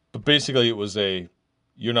trouble. But basically it was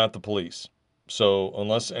you're not the police. So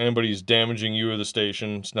unless anybody's damaging you or the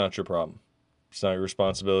station, it's not your problem. It's not your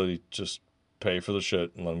responsibility. Just pay for the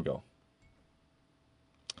shit and let them go.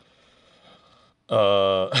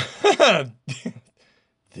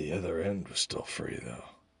 The other end was still free, though.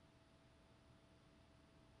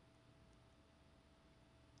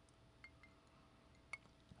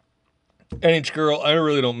 NH Girl, I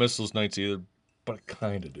really don't miss those nights either, but I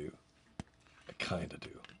kind of do.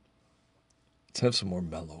 Let's have some more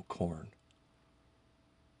mellow corn.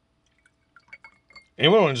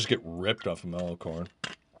 Anyone want to just get ripped off of mellow corn?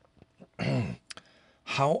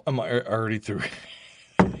 How am I already through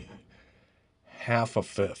half a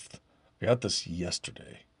fifth? I got this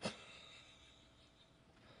yesterday.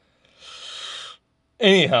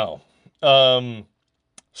 Anyhow,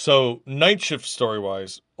 so night shift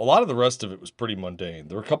story-wise, a lot of the rest of it was pretty mundane.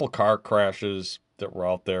 There were a couple car crashes that were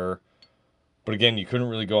out there. But again, you couldn't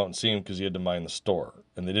really go out and see them because you had to mind the store.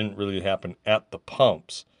 And they didn't really happen at the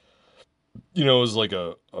pumps. It was like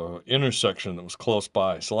a intersection that was close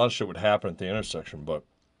by. So a lot of shit would happen at the intersection, but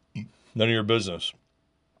none of your business.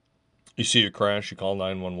 You see a crash, you call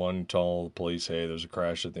 911, you tell the police, hey, there's a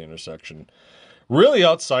crash at the intersection. Really,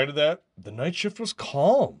 outside of that, the night shift was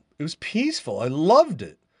calm. It was peaceful. I loved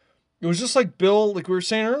it. It was just like Bill, like we were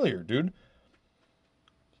saying earlier, dude.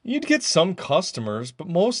 You'd get some customers, but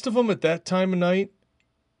most of them at that time of night,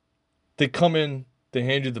 they come in, they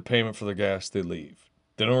hand you the payment for the gas, they leave.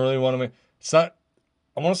 They don't really want to make... It's not...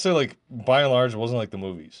 I want to say, like, by and large, it wasn't like the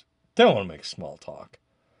movies. They don't want to make small talk.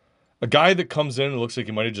 A guy that comes in and looks like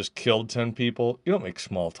he might have just killed 10 people, you don't make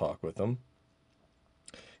small talk with him.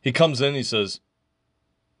 He comes in, he says,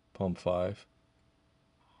 pump 5.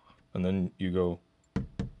 And then you go,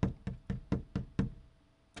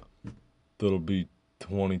 that'll be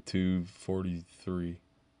 $22.43.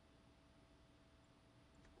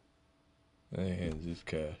 And he hands his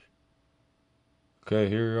cash. Okay,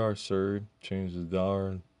 here you are, sir. Change the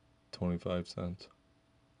 $1.25.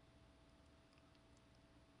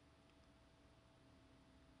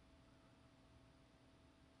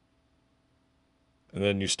 And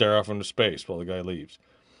then you stare off into space while the guy leaves.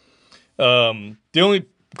 The only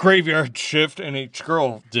graveyard shift NH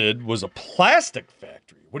Girl did was a plastic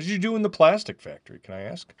factory. What did you do in the plastic factory, can I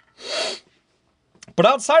ask? But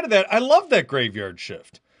outside of that, I love that graveyard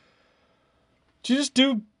shift. You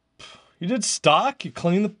did stock, you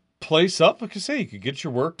clean the place up. Like I say, you could get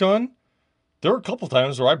your work done. There were a couple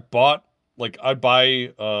times where I'd buy,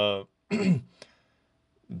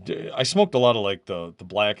 I smoked a lot of like the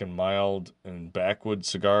black and mild and backwood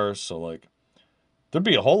cigars, so like there'd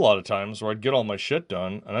be a whole lot of times where I'd get all my shit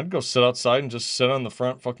done and I'd go sit outside and just sit on the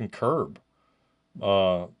front fucking curb.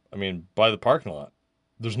 By the parking lot.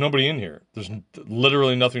 There's nobody in here. There's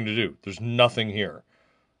literally nothing to do. There's nothing here.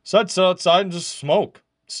 So I'd sit outside and just smoke,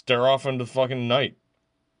 stare off into the fucking night.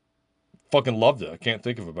 Fucking loved it. I can't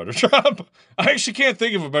think of a better job. I actually can't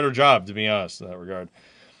think of a better job, to be honest, in that regard.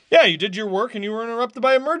 Yeah, you did your work and you were interrupted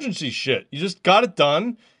by emergency shit. You just got it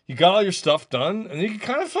done. You got all your stuff done, and you can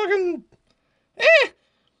kind of fucking,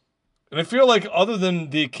 And I feel like other than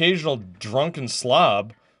the occasional drunken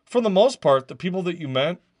slob, for the most part, the people that you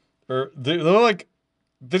met, they're like,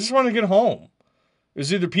 they just want to get home.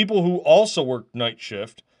 It's either people who also worked night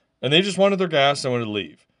shift, and they just wanted their gas and wanted to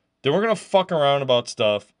leave. They weren't going to fuck around about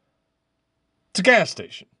stuff. It's a gas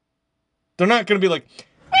station. They're not going to be like,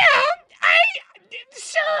 Well,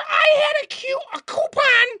 sir, I had a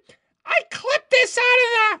coupon. I clipped this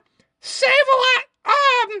out of the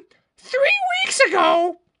Save-A-Lot 3 weeks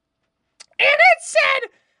ago, and it said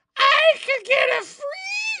I could get a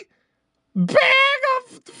free bag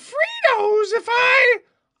of Fritos if I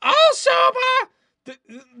also buy.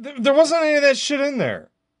 there wasn't any of that shit in there.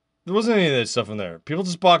 There wasn't any of that stuff in there. People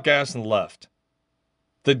just bought gas and left.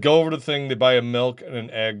 They'd go over to the thing, they'd buy a milk and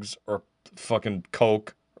an eggs or fucking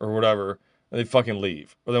Coke or whatever, and they'd fucking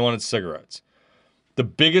leave. Or they wanted cigarettes. The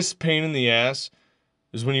biggest pain in the ass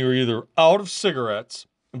is when you were either out of cigarettes,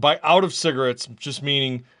 and by out of cigarettes, just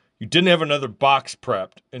meaning you didn't have another box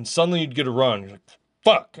prepped, and suddenly you'd get a run. You're like,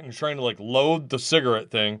 fuck, and you're trying to like load the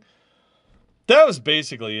cigarette thing. That was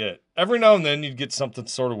basically it. Every now and then you'd get something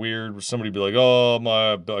sort of weird where somebody'd be like, oh,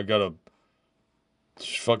 I got a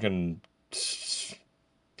fucking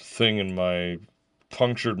thing in my,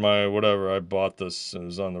 punctured my whatever, I bought this and it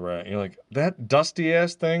was on the rack. You're like, that dusty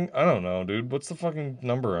ass thing? I don't know, dude. What's the fucking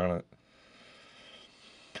number on it?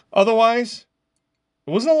 Otherwise,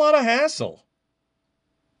 it wasn't a lot of hassle.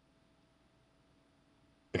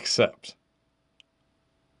 Except,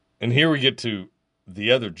 and here we get to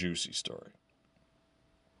the other juicy story.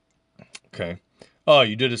 Okay. Oh,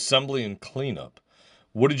 you did assembly and cleanup.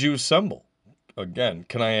 What did you assemble? Again,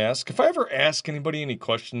 can I ask? If I ever ask anybody any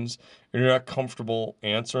questions and you're not comfortable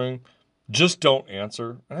answering, just don't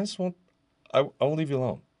answer. And I just won't, I'll leave you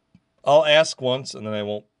alone. I'll ask once and then I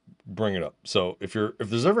won't bring it up. So if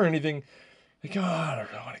there's ever anything, like, oh, I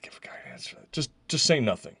don't know how to give a guy an answer. Just say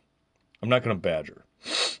nothing. I'm not going to badger.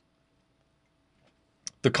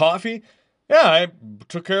 The coffee, yeah, I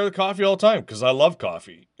took care of the coffee all the time because I love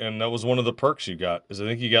coffee. And that was one of the perks you got, is I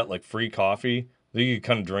think you got like free coffee. I think you could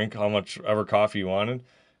kind of drink how much ever coffee you wanted.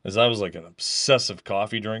 As I was like an obsessive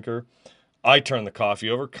coffee drinker, I turned the coffee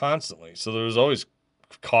over constantly. So there was always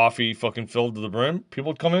coffee fucking filled to the brim.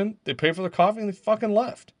 People would come in, they pay for the coffee, and they fucking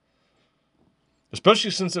left.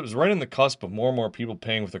 Especially since it was right in the cusp of more and more people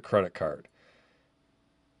paying with a credit card.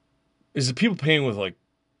 Is the people paying with like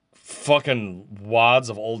fucking wads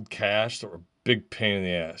of old cash that were a big pain in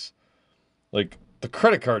the ass. Like, the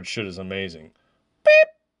credit card shit is amazing. Beep,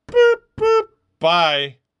 boop, boop,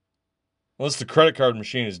 bye. Unless the credit card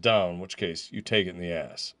machine is down, in which case you take it in the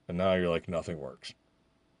ass. And now you're like, nothing works.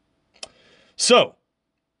 So,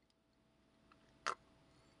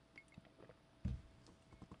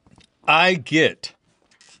 I get.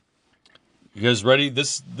 You guys ready?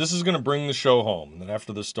 This is going to bring the show home. And then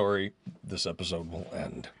after this story, this episode will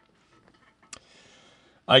end.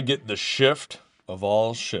 I get the shift of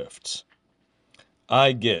all shifts.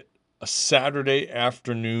 I get a Saturday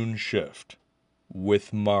afternoon shift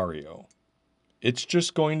with Mario. It's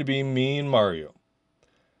just going to be me and Mario.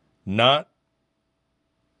 Not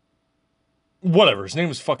whatever. His name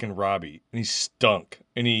was fucking Robbie, and he stunk.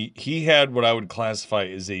 And he had what I would classify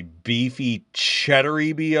as a beefy,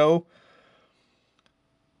 cheddary BO.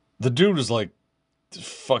 The dude was like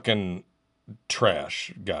fucking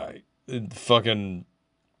trash guy. Fucking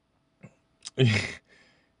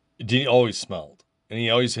he always smelled. And he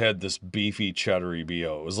always had this beefy, cheddary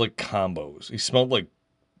BO. It was like combos. He smelled like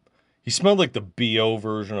the BO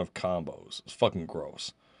version of combos. It was fucking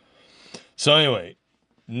gross. So anyway,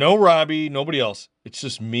 no Robbie, nobody else. It's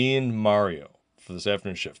just me and Mario for this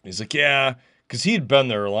afternoon shift. And he's like, yeah, because he had been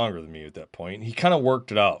there longer than me at that point. He kind of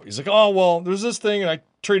worked it out. He's like, oh, well, there's this thing, and I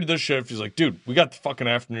traded this shift. He's like, dude, we got the fucking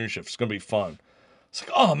afternoon shift. It's going to be fun. It's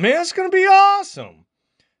like, oh, man, it's going to be awesome.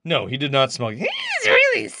 No, he did not smell. He's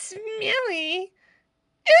really smelly.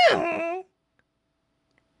 Ew.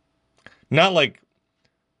 Not like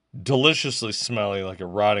deliciously smelly like a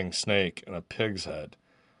rotting snake and a pig's head.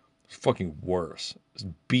 It's fucking worse. It's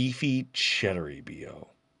beefy, cheddary BO.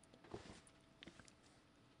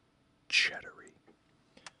 Cheddary.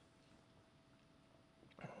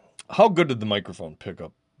 How good did the microphone pick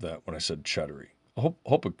up that when I said cheddary? I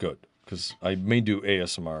hope it good, because I may do an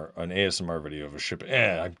ASMR video of a ship.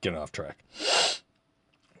 I'm getting off track.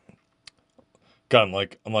 God,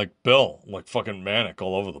 I'm like Bill, I'm like fucking manic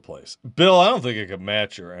all over the place. Bill, I don't think I could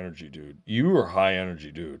match your energy, dude. You are high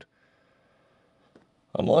energy, dude.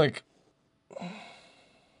 I'm like,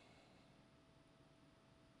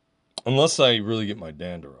 unless I really get my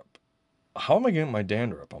dander up. How am I getting my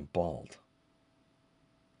dander up? I'm bald.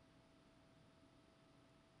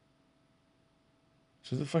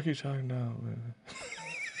 So the fuck are you talking now, man?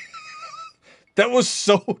 That was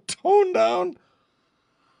so toned down.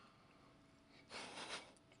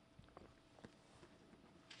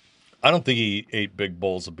 I don't think he ate big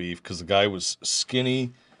bowls of beef because the guy was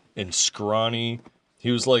skinny and scrawny. He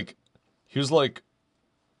was like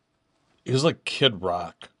Kid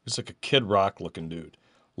Rock. He's like a Kid Rock looking dude.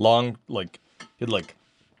 Long, like, he had like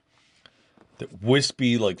that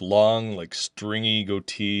wispy, like long, like stringy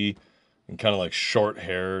goatee and kind of like short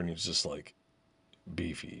hair. And he was just like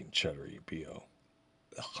beefy and cheddary, B.O.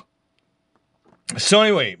 Ugh. So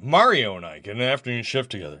anyway, Mario and I get an afternoon shift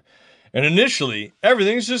together. And initially,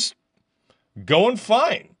 everything's just going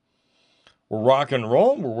fine. We're rock and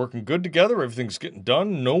rolling. We're working good together. Everything's getting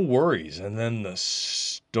done. No worries. And then the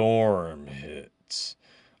storm hits.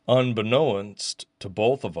 Unbeknownst to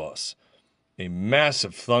both of us, a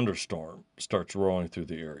massive thunderstorm starts rolling through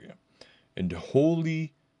the area. And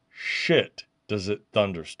holy shit, does it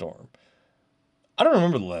thunderstorm. I don't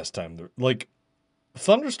remember the last time. Like,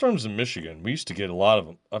 thunderstorms in Michigan, we used to get a lot of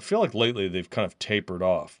them. I feel like lately they've kind of tapered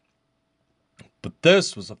off. But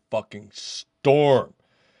this was a fucking storm.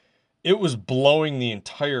 It was blowing the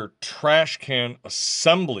entire trash can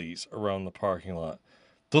assemblies around the parking lot.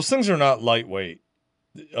 Those things are not lightweight.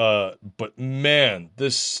 But man,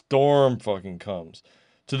 this storm fucking comes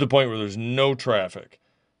to the point where there's no traffic.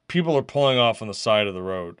 People are pulling off on the side of the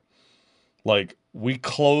road. Like, we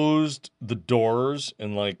closed the doors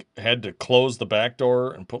and like had to close the back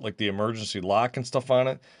door and put like the emergency lock and stuff on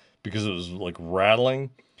it because it was like rattling.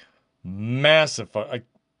 Massive. I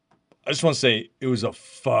just want to say it was a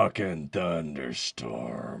fucking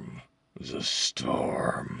thunderstorm. It was a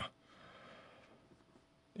storm.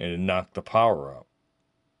 And it knocked the power out.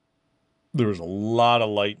 There was a lot of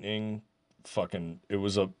lightning. It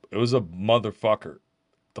was a motherfucker.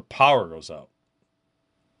 The power goes out.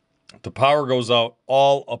 The power goes out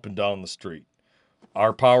all up and down the street.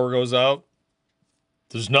 Our power goes out.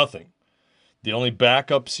 There's nothing. The only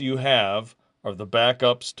backups you have are the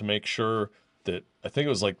backups to make sure that, I think it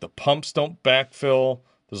was like the pumps don't backfill.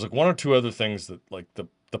 There's like one or two other things that like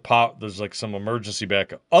the power, there's like some emergency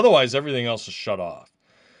backup. Otherwise, everything else is shut off.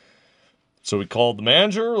 So we called the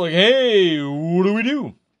manager, like, hey, what do we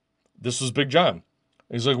do? This was Big John. And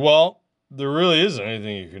he's like, well, there really isn't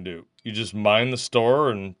anything you can do. You just mind the store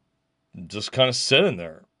and just kind of sit in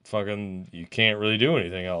there. Fucking, you can't really do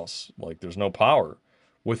anything else. Like, there's no power.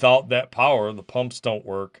 Without that power, the pumps don't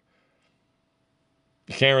work.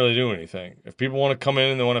 You can't really do anything. If people want to come in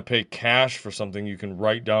and they want to pay cash for something, you can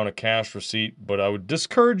write down a cash receipt. But I would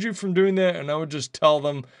discourage you from doing that, and I would just tell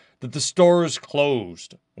them that the store is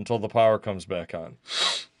closed until the power comes back on.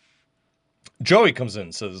 Joey comes in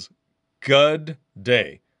and says, good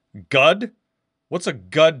day. Good? What's a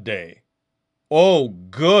good day? Oh,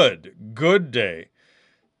 good. Good day.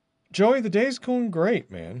 Joey, the day's going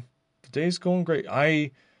great, man. The day's going great.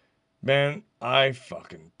 I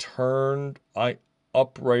fucking turned. I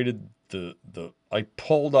uprighted I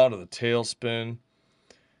pulled out of the tailspin.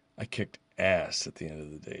 I kicked ass at the end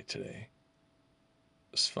of the day today.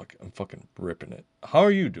 I'm fucking ripping it. How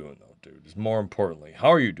are you doing, though, dude? More importantly,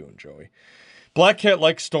 how are you doing, Joey? Black Cat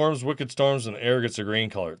likes storms, wicked storms, and the air gets a green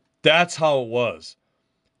color. That's how it was.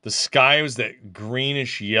 The sky was that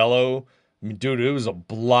greenish yellow. I mean, dude, it was a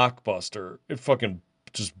blockbuster. It fucking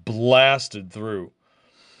just blasted through.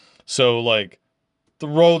 So, like, the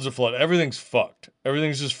roads are flooded. Everything's fucked.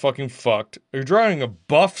 Everything's just fucking fucked. You're driving a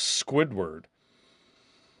buff Squidward.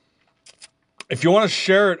 If you want to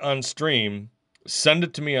share it on stream, send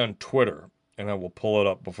it to me on Twitter, and I will pull it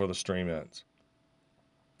up before the stream ends.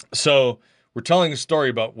 So, we're telling a story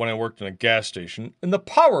about when I worked in a gas station, and the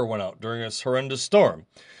power went out during this horrendous storm.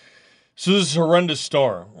 So this horrendous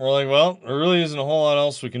storm. We're like, well, there really isn't a whole lot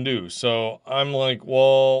else we can do. So I'm like,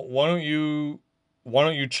 well, why don't you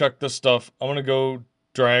check this stuff? I'm going to go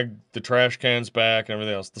drag the trash cans back and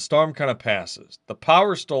everything else. The storm kind of passes. The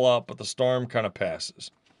power's still out, but the storm kind of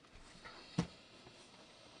passes.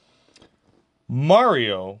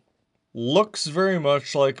 Mario looks very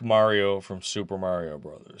much like Mario from Super Mario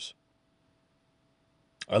Brothers.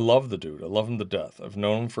 I love the dude. I love him to death. I've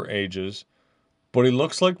known him for ages. But he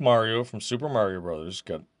looks like Mario from Super Mario Brothers.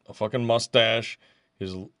 Got a fucking mustache.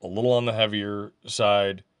 He's a little on the heavier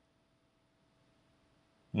side.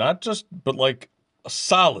 Not just, but like a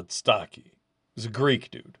solid stocky. He's a Greek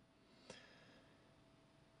dude.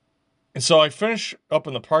 And so I finish up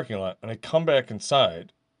in the parking lot and I come back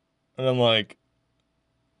inside and I'm like,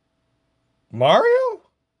 Mario?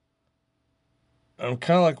 And I'm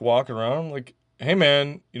kind of like walking around like, hey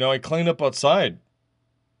man, I cleaned up outside.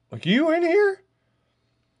 Like, you in here?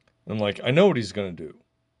 And I'm like, I know what he's going to do.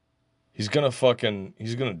 He's going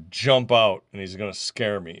to jump out and he's going to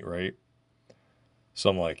scare me, right? So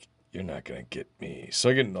I'm like, you're not going to get me. So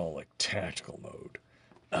I get in all like tactical mode.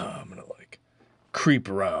 I'm going to like creep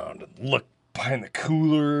around and look behind the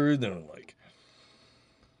cooler. Then I'm like,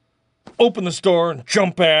 open the store and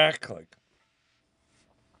jump back. Like,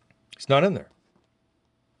 he's not in there.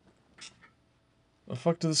 Where the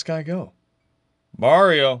fuck did this guy go?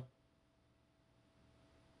 Mario,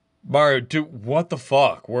 dude, what the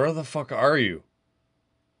fuck? Where the fuck are you?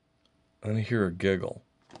 And I hear a giggle.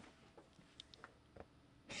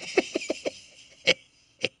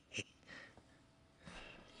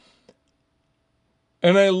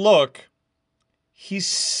 And I look, he's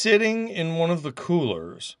sitting in one of the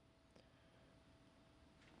coolers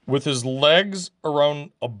with his legs around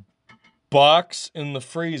a box in the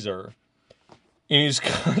freezer. And he's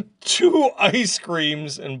got 2 ice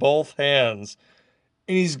creams in both hands.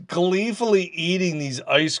 And he's gleefully eating these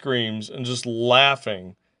ice creams and just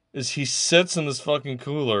laughing as he sits in this fucking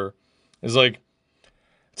cooler. He's like,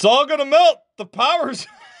 it's all gonna melt. The power's...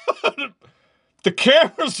 The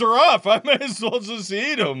cameras are off. I may as well just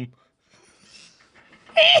eat them.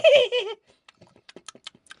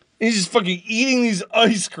 He's just fucking eating these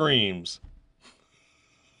ice creams.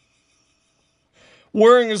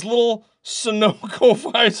 Wearing his little Sunoco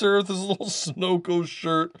visor with his little Sunoco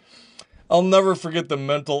shirt. I'll never forget the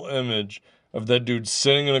mental image of that dude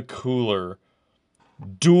sitting in a cooler,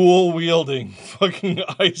 dual wielding fucking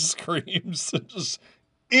ice creams and just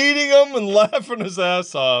eating them and laughing his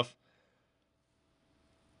ass off.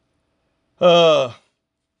 What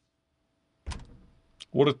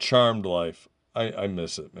a charmed life. I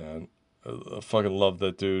miss it, man. I fucking love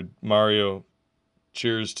that dude. Mario,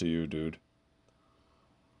 cheers to you, dude.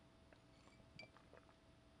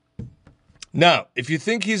 Now, if you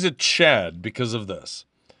think he's a Chad because of this,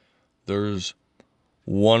 there's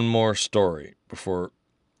one more story before,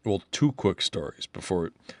 well, 2 quick stories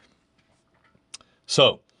before.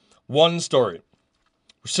 So, one story.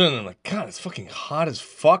 We're sitting there like, God, it's fucking hot as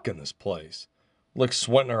fuck in this place. We're like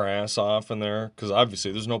sweating our ass off in there because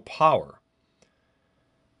obviously there's no power.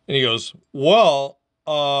 And he goes, well,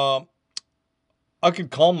 I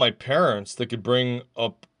could call my parents. They could bring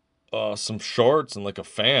up some shorts and like a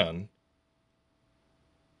fan.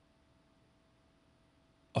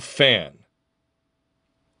 A fan.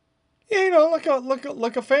 Yeah, like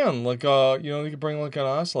a fan. Like they could bring like an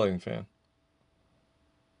oscillating fan.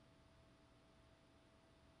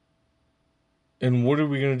 And what are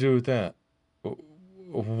we gonna do with that?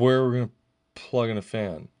 Where are we gonna plug in a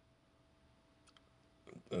fan?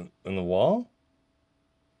 In the wall?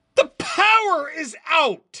 The power is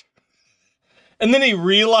out! And then he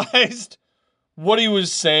realized what he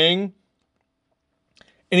was saying.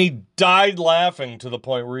 And he died laughing to the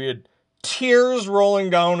point where he had tears rolling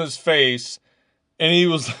down his face. And he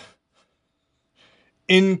was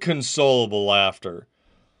inconsolable laughter.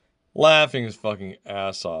 Laughing his fucking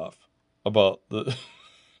ass off about the...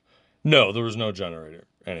 No, there was no generator,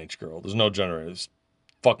 NH girl. There's no generator. This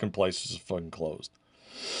fucking place is fucking closed.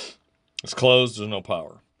 It's closed. There's no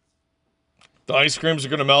power. The ice creams are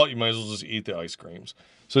going to melt. You might as well just eat the ice creams.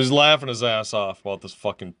 So he's laughing his ass off about this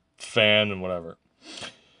fucking fan and whatever.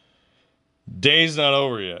 Day's not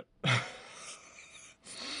over yet.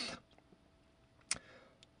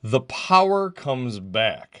 The power comes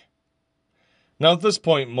back. Now, at this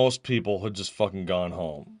point, most people had just fucking gone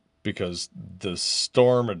home because the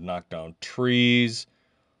storm had knocked down trees.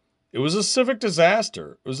 It was a civic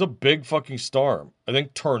disaster. It was a big fucking storm. I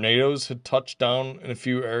think tornadoes had touched down in a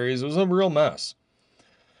few areas. It was a real mess.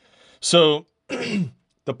 So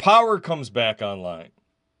the power comes back online.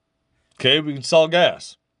 Okay, we can sell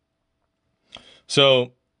gas.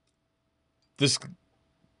 So this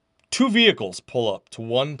 2 vehicles pull up to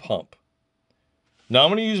 1 pump. Now I'm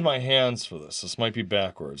going to use my hands for this. This might be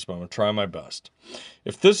backwards, but I'm going to try my best.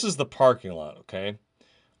 If this is the parking lot, okay,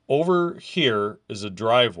 over here is a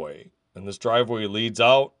driveway, and this driveway leads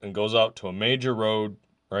out and goes out to a major road,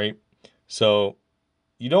 right? So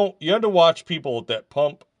you had to watch people at that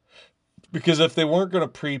pump, because if they weren't going to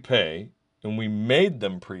prepay, and we made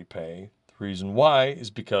them prepay Reason why is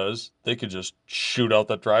because they could just shoot out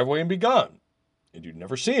that driveway and be gone, and you'd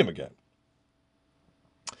never see him again.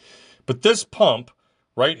 But this pump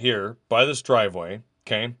right here by this driveway,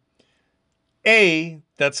 okay, A,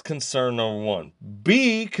 that's concern number one.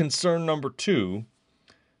 B, concern number two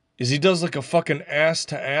is he does like a fucking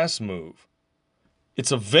ass-to-ass move.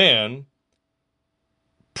 It's a van.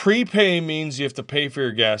 Prepay means you have to pay for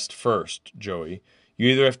your gas first, Joey. You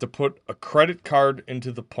either have to put a credit card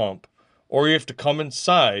into the pump, or you have to come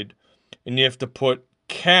inside and you have to put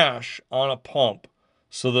cash on a pump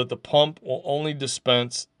so that the pump will only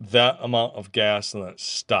dispense that amount of gas and then it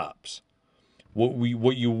stops.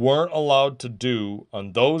 What you weren't allowed to do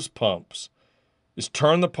on those pumps is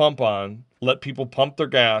turn the pump on, let people pump their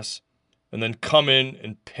gas, and then come in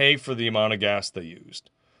and pay for the amount of gas they used.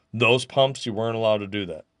 Those pumps, you weren't allowed to do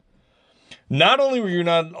that. Not only were you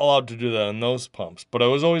not allowed to do that on those pumps, but I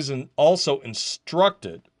was always also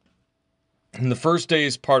instructed in the first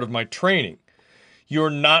days part of my training, you're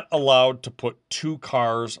not allowed to put two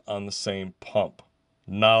cars on the same pump.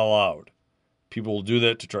 Not allowed. People will do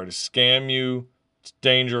that to try to scam you. It's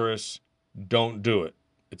dangerous. Don't do it.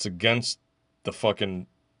 It's against the fucking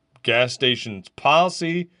gas station's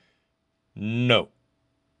policy. No.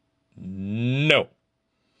 No.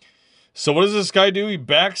 So what does this guy do? He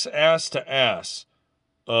backs ass to ass.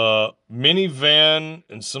 Minivan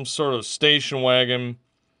and some sort of station wagon,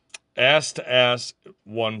 ass to ass,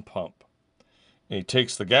 one pump. And he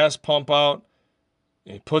takes the gas pump out,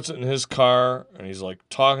 and he puts it in his car, and he's like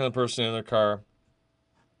talking to the person in the car.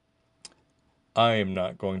 I am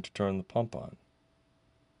not going to turn the pump on.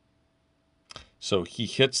 So he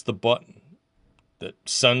hits the button that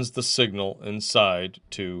sends the signal inside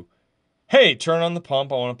to, hey, turn on the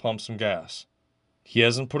pump. I want to pump some gas. He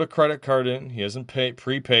hasn't put a credit card in. He hasn't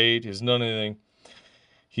prepaid. He hasn't done anything.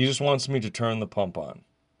 He just wants me to turn the pump on.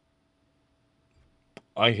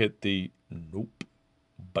 I hit the nope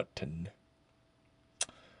button.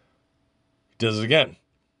 He does it again.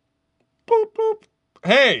 Boop, boop.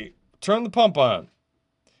 Hey, turn the pump on.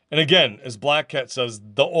 And again, as Black Cat says,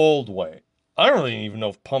 the old way. I don't really even know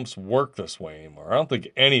if pumps work this way anymore. I don't think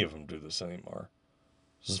any of them do this anymore.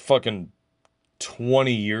 This is fucking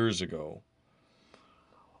 20 years ago.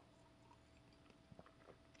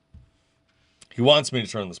 He wants me to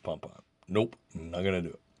turn this pump on. Nope, I'm not going to do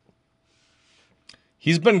it.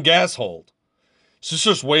 He's been gas holed. So he's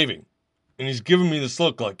just waving. And he's giving me this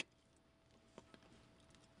look like,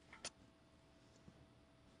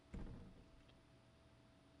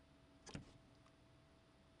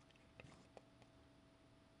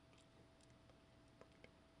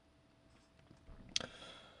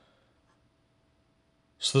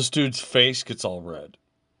 so this dude's face gets all red.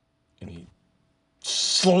 And he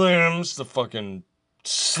slams the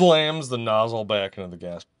nozzle back into the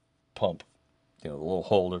gas pump. You know, the little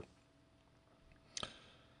holder.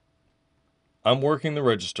 I'm working the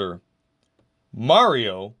register.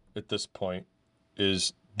 Mario, at this point,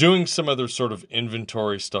 is doing some other sort of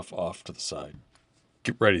inventory stuff off to the side.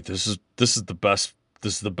 Get ready. This is the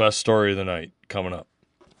best story of the night coming up.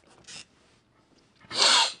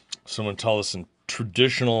 So I'm going to tell this in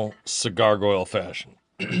traditional cigar goyle fashion.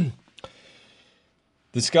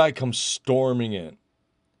 This guy comes storming in,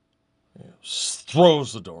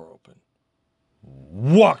 throws the door open,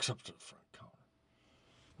 walks up to the front counter,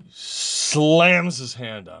 he slams his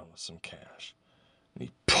hand down with some cash, and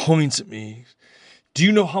he points at me. Do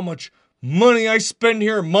you know how much money I spend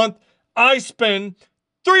here a month? I spend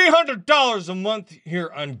 $300 a month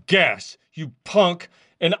here on gas, you punk,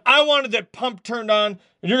 and I wanted that pump turned on,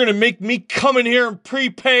 and you're going to make me come in here and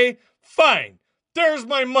prepay? Fine, there's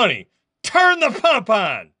my money. Turn the pump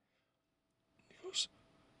on. He goes,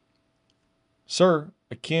 sir,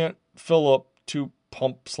 I can't fill up two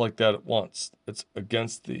pumps like that at once. It's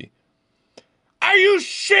against the... Are you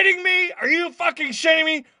shitting me? Are you fucking shitting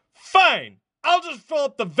me? Fine. I'll just fill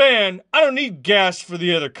up the van. I don't need gas for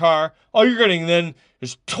the other car. All you're getting then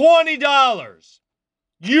is $20.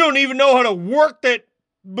 You don't even know how to work that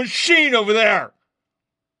machine over there.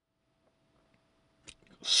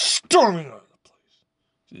 Storming out of the place.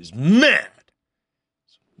 He's mad.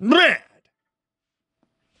 He's mad.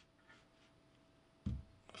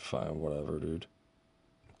 Fine, whatever, dude.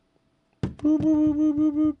 Boop, boop, boop,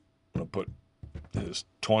 boop, boop. I'm gonna put his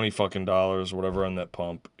 $20 fucking dollars, whatever, on that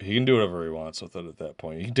pump. He can do whatever he wants with it at that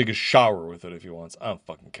point. He can take a shower with it if he wants. I don't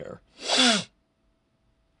fucking care.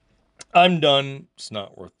 I'm done. It's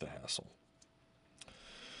not worth the hassle.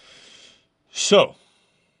 So,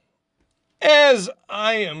 as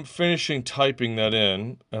I am finishing typing that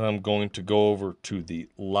in, and I'm going to go over to the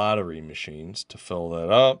lottery machines to fill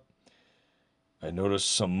that up, I notice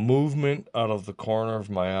some movement out of the corner of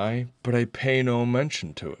my eye, but I pay no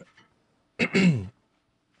mention to it.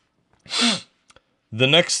 The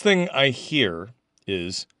next thing I hear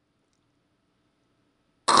is,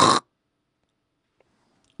 and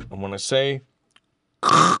when I say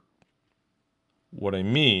what I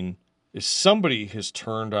mean is somebody has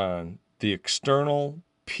turned on the external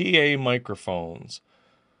PA microphones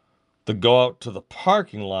that go out to the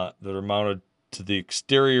parking lot that are mounted to the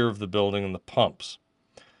exterior of the building and the pumps.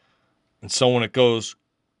 And so when it goes,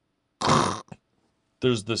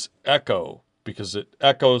 there's this echo because it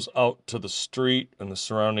echoes out to the street and the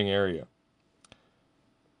surrounding area.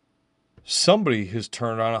 Somebody has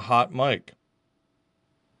turned on a hot mic.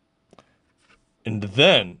 And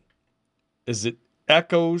then, as it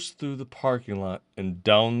echoes through the parking lot and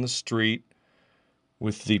down the street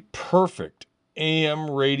with the perfect AM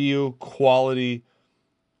radio quality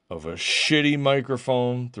of a shitty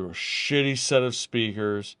microphone through a shitty set of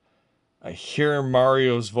speakers, I hear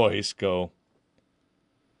Mario's voice go,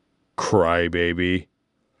 "Cry, baby."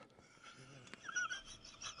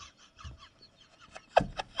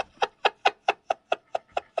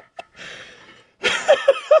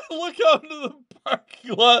 Look out into the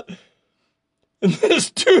parking lot, and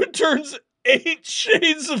this dude turns 8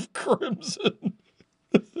 shades of crimson.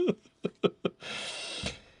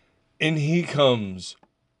 And he comes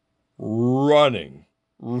running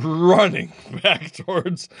back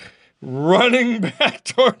towards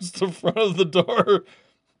the front of the door,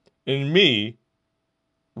 and me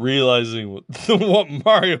realizing what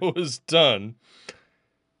Mario has done.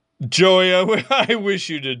 Joey, I wish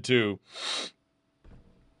you did too.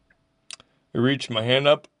 I reach my hand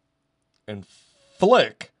up and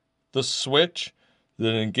flick the switch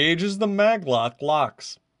that engages the maglock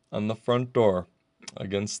locks on the front door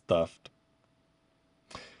against theft.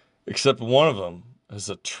 Except one of them has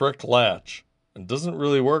a trick latch and doesn't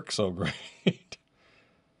really work so great.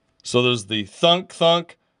 So there's the thunk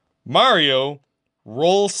thunk. Mario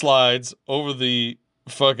roll slides over the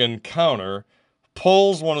fucking counter,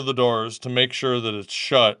 pulls one of the doors to make sure that it's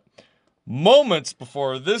shut. Moments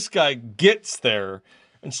before this guy gets there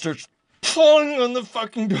and starts pulling on the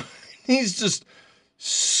fucking door. He's just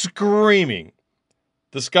screaming.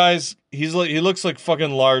 This guy's, he looks like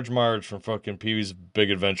fucking Large Marge from fucking Pee-wee's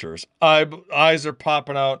Big Adventures. Eyes are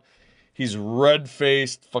popping out. He's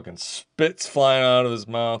red-faced, fucking spit's flying out of his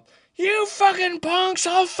mouth. "You fucking punks,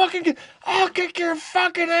 I'll kick your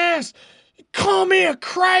fucking ass. You call me a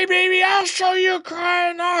crybaby, I'll show you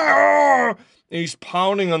crying." And he's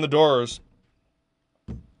pounding on the doors.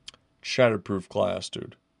 Shatterproof glass,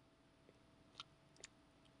 dude.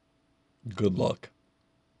 Good luck.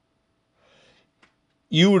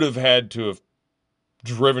 You would have had to have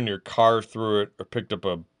driven your car through it or picked up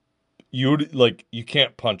you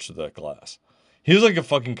can't punch that glass. He was like a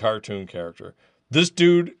fucking cartoon character. This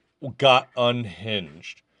dude got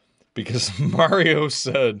unhinged because Mario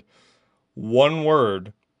said one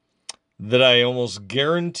word that I almost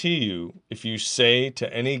guarantee you, if you say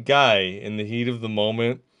to any guy in the heat of the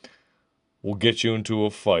moment, will get you into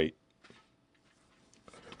a fight.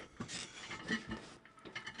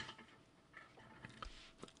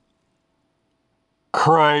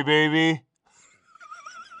 "Cry, baby."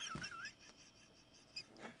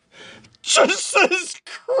 Just says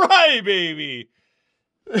 "cry, baby."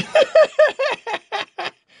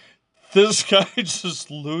 This guy just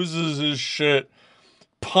loses his shit,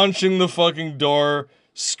 punching the fucking door,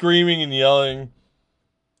 screaming and yelling.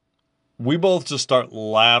 We both just start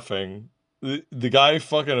laughing. The guy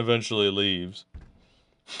fucking eventually leaves.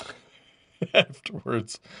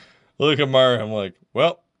 Afterwards, I look at Mario, I'm like,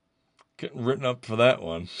 well, getting written up for that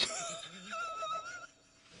one.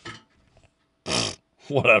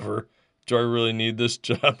 Whatever. Do I really need this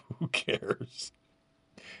job? Who cares?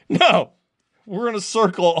 No, we're going to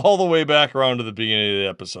circle all the way back around to the beginning of the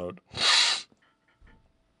episode.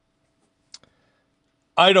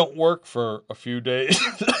 I don't work for a few days.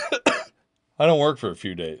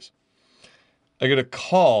 I get a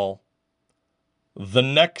call the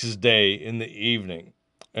next day in the evening,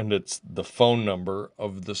 and it's the phone number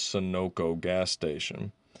of the Sunoco gas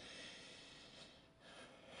station.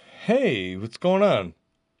 "Hey, what's going on?"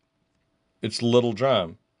 It's Little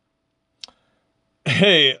John.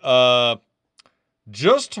 "Hey,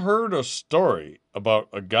 just heard a story about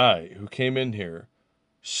a guy who came in here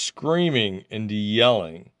screaming and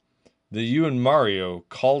yelling that you and Mario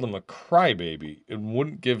called him a crybaby and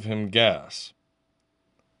wouldn't give him gas."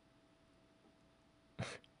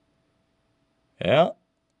 "Yeah,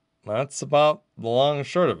 that's about the long and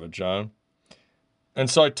short of it, John." And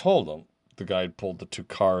so I told him the guy had pulled the 2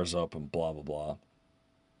 cars up and blah, blah, blah.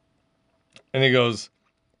 And he goes,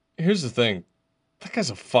 here's the thing. That guy's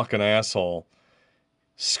a fucking asshole.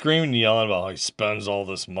 Screaming and yelling about how he spends all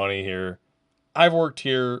this money here. I've worked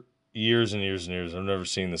here years and years and years. I've never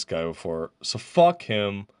seen this guy before. So fuck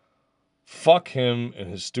him. Fuck him and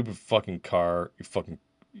his stupid fucking car.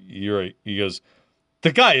 You're right. He goes,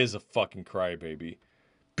 the guy is a fucking crybaby.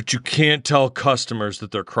 But you can't tell customers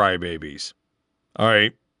that they're crybabies. All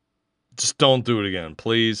right? Just don't do it again,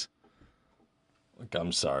 please. Like,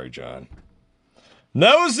 I'm sorry, John. And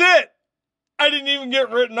that was it. I didn't even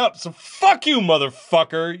get written up. So fuck you,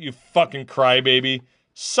 motherfucker. You fucking crybaby.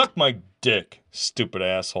 Suck my dick, stupid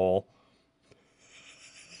asshole.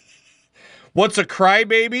 What's a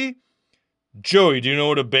crybaby? Joey, do you know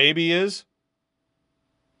what a baby is?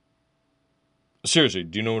 Seriously,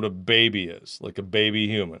 do you know what a baby is? Like a baby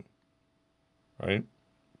human. Right?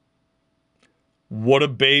 What do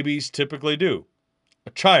babies typically do? A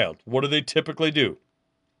child, what do they typically do?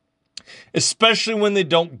 Especially when they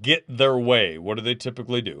don't get their way, what do they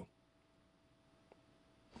typically do?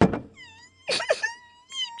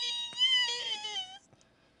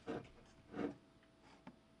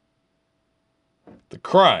 They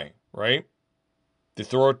cry, right? They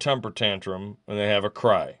throw a temper tantrum and they have a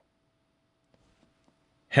cry.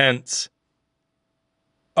 Hence,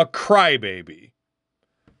 a crybaby.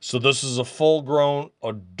 So this is a full-grown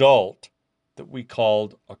adult that we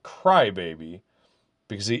called a crybaby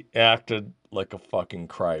because he acted like a fucking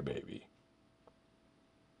crybaby.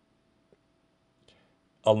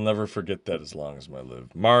 I'll never forget that as long as I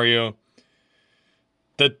live. Mario,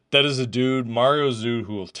 that is a dude. Mario's a dude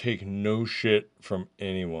who will take no shit from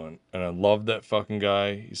anyone. And I love that fucking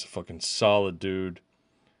guy. He's a fucking solid dude.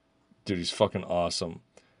 Dude, he's fucking awesome.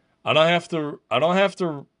 I don't have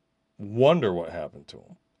to wonder what happened to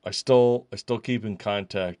him. I still keep in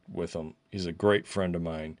contact with him. He's a great friend of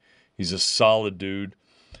mine. He's a solid dude.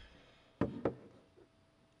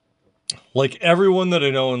 Like everyone that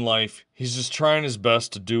I know in life, he's just trying his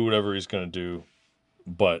best to do whatever he's going to do.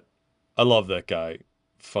 But I love that guy.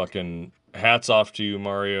 Fucking hats off to you,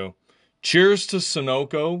 Mario. Cheers to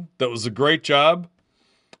Sunoco. That was a great job.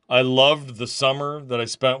 I loved the summer that I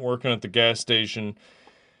spent working at the gas station.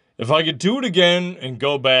 If I could do it again and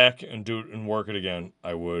go back and do it and work it again,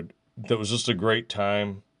 I would. That was just a great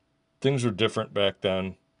time. Things were different back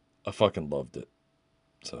then. I fucking loved it.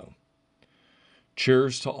 So,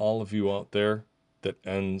 cheers to all of you out there. That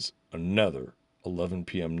ends another 11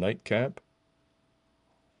 p.m. nightcap.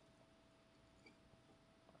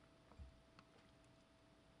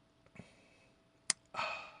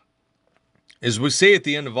 As we say at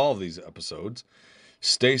the end of all of these episodes,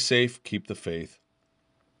 stay safe, keep the faith,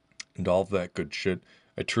 and all of that good shit.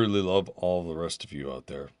 I truly love all the rest of you out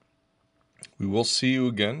there. We will see you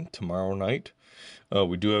again tomorrow night.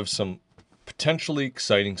 We do have some potentially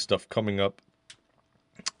exciting stuff coming up.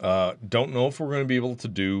 Don't know if we're going to be able to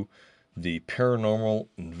do the paranormal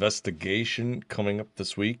investigation coming up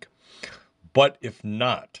this week. But if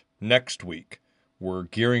not, next week, we're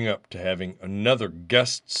gearing up to having another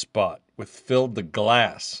guest spot with Phil the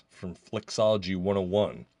Glass from Flixology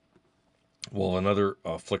 101. Well, another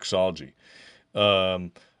Flixology.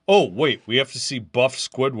 Oh, wait, we have to see Buff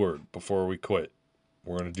Squidward before we quit.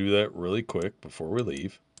 We're going to do that really quick before we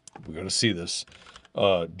leave. We're going to see this.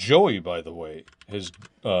 Joey, by the way, has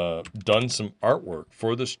done some artwork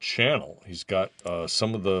for this channel. He's got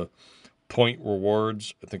some of the point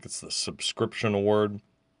rewards. I think it's the subscription award.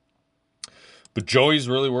 But Joey's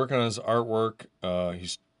really working on his artwork.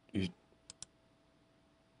 He's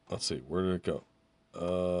let's see, where did it go?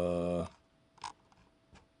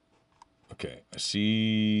 Okay, I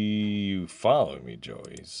see you following me,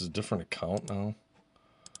 Joey. Is this a different account now?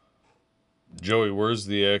 Joey, where's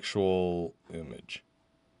the actual image?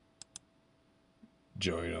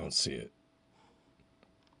 Joey, don't see it.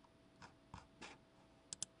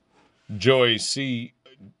 Joey, see...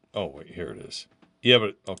 Oh, wait, here it is. Yeah,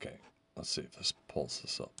 but... Okay, let's see if this pulls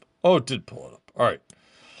this up. Oh, it did pull it up. All right.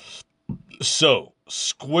 So,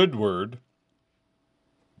 Squidward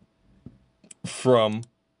from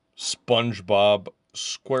SpongeBob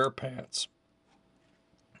SquarePants.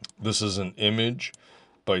 This is an image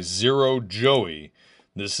by Zero Joey.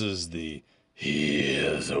 This is the He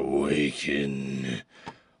Has Awakened.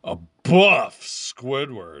 A buff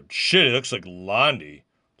Squidward. Shit, he looks like Londi.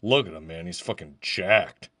 Look at him, man. He's fucking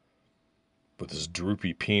jacked. With his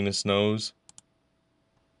droopy penis nose.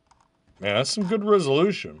 Man, that's some good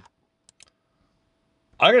resolution.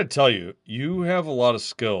 I gotta tell you, you have a lot of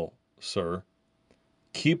skill, sir.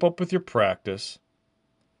 Keep up with your practice.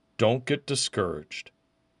 Don't get discouraged.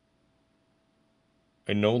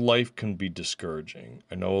 I know life can be discouraging.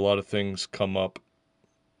 I know a lot of things come up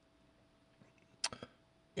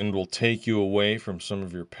and will take you away from some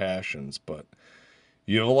of your passions, but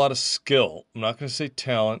you have a lot of skill. I'm not going to say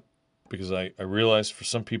talent, because I realize for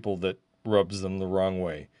some people that rubs them the wrong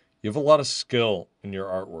way. You have a lot of skill in your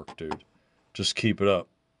artwork, dude. Just keep it up.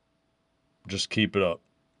 Just keep it up.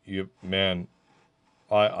 Man,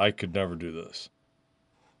 I could never do this.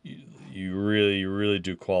 You really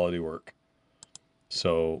do quality work.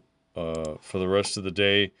 So for the rest of the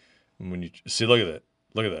day, when you see, look at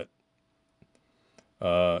that.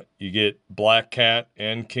 You get Black Cat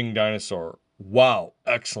and King Dinosaur. Wow,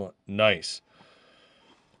 excellent, nice.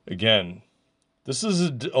 Again, this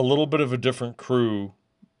is a little bit of a different crew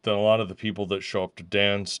than a lot of the people that show up to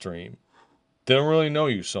Dan's stream. They don't really know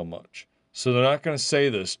you so much, so they're not going to say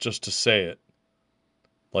this just to say it.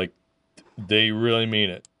 Like, they really mean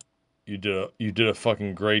it. You did a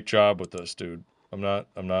fucking great job with this, dude. I'm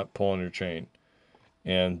not pulling your chain.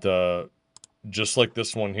 And just like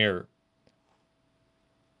this one here,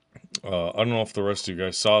 I don't know if the rest of you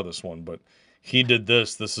guys saw this one, but he did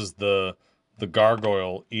this. This is the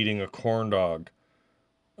gargoyle eating a corn dog.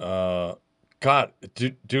 God,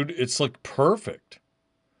 dude, it's like perfect.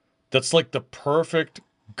 That's like the perfect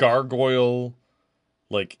gargoyle.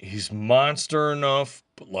 Like, he's monster enough,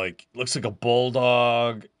 but like looks like a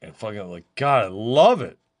bulldog, and fucking like, God, I love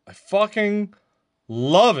it. I fucking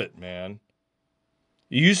love it, man.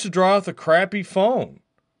 You used to draw with a crappy phone.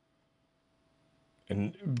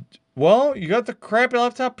 And, well, you got the crappy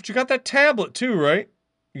laptop, but you got that tablet too, right?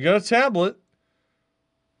 You got a tablet.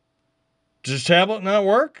 Does tablet not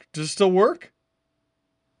work? Does it still work?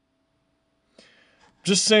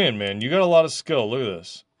 Just saying, man. You got a lot of skill. Look at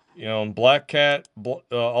this. You know, Black Cat.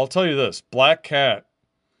 I'll tell you this. Black Cat.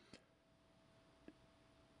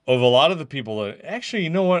 Of a lot of the people that actually, you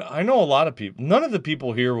know what? I know a lot of people. None of the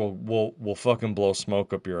people here will fucking blow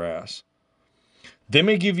smoke up your ass. They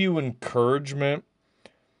may give you encouragement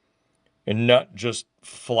and not just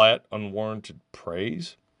flat, unwarranted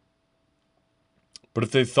praise. But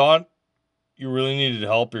if they thought you really needed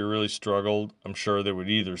help or you really struggled, I'm sure they would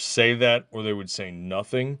either say that or they would say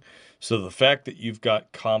nothing. So the fact that you've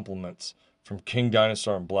got compliments from King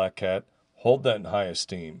Dinosaur and Black Cat, hold that in high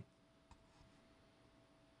esteem.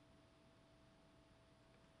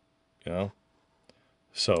 You know?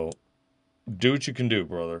 So do what you can do,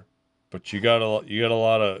 brother. But you got a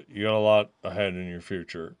lot ahead in your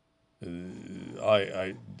future.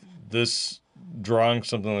 This drawing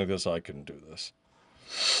something like this, I couldn't do this.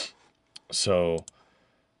 So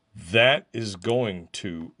that is going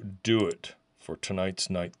to do it for tonight's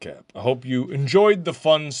Nightcap. I hope you enjoyed the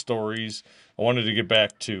fun stories. I wanted to get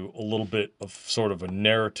back to a little bit of sort of a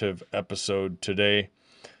narrative episode today.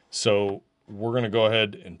 So we're going to go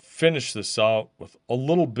ahead and finish this out with a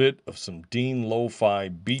little bit of some Dean Lo-Fi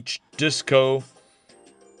Beach Disco.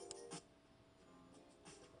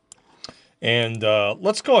 And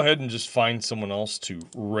let's go ahead and just find someone else to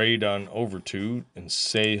raid on over to and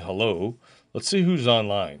say hello. Let's see who's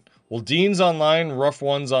online. Well, Dean's online, Rough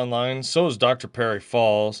One's online, so is Dr. Perry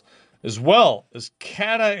Falls, as well as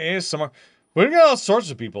Kata ASMR. We've got all sorts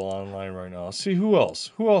of people online right now. Let's see who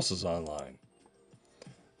else. Who else is online?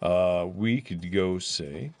 We could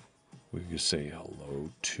say hello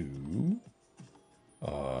to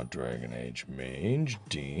Dragon Age Mange,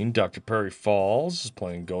 Dean. Dr. Perry Falls is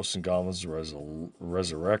playing Ghosts and Goblins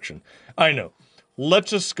Resurrection. I know.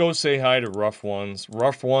 Let's just go say hi to Rough Ones.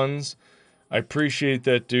 Rough Ones, I appreciate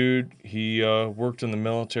that dude. He worked in the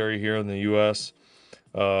military here in the U.S.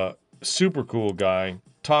 Super cool guy.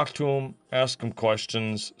 Talk to him, ask him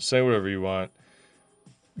questions, say whatever you want.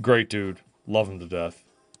 Great dude. Love him to death.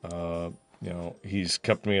 You know, he's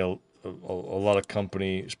kept me a lot of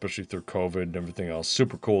company, especially through COVID and everything else.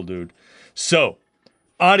 Super cool dude. So,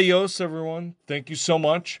 adios, everyone. Thank you so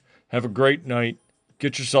much. Have a great night.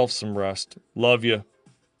 Get yourself some rest. Love you.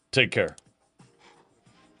 Take care.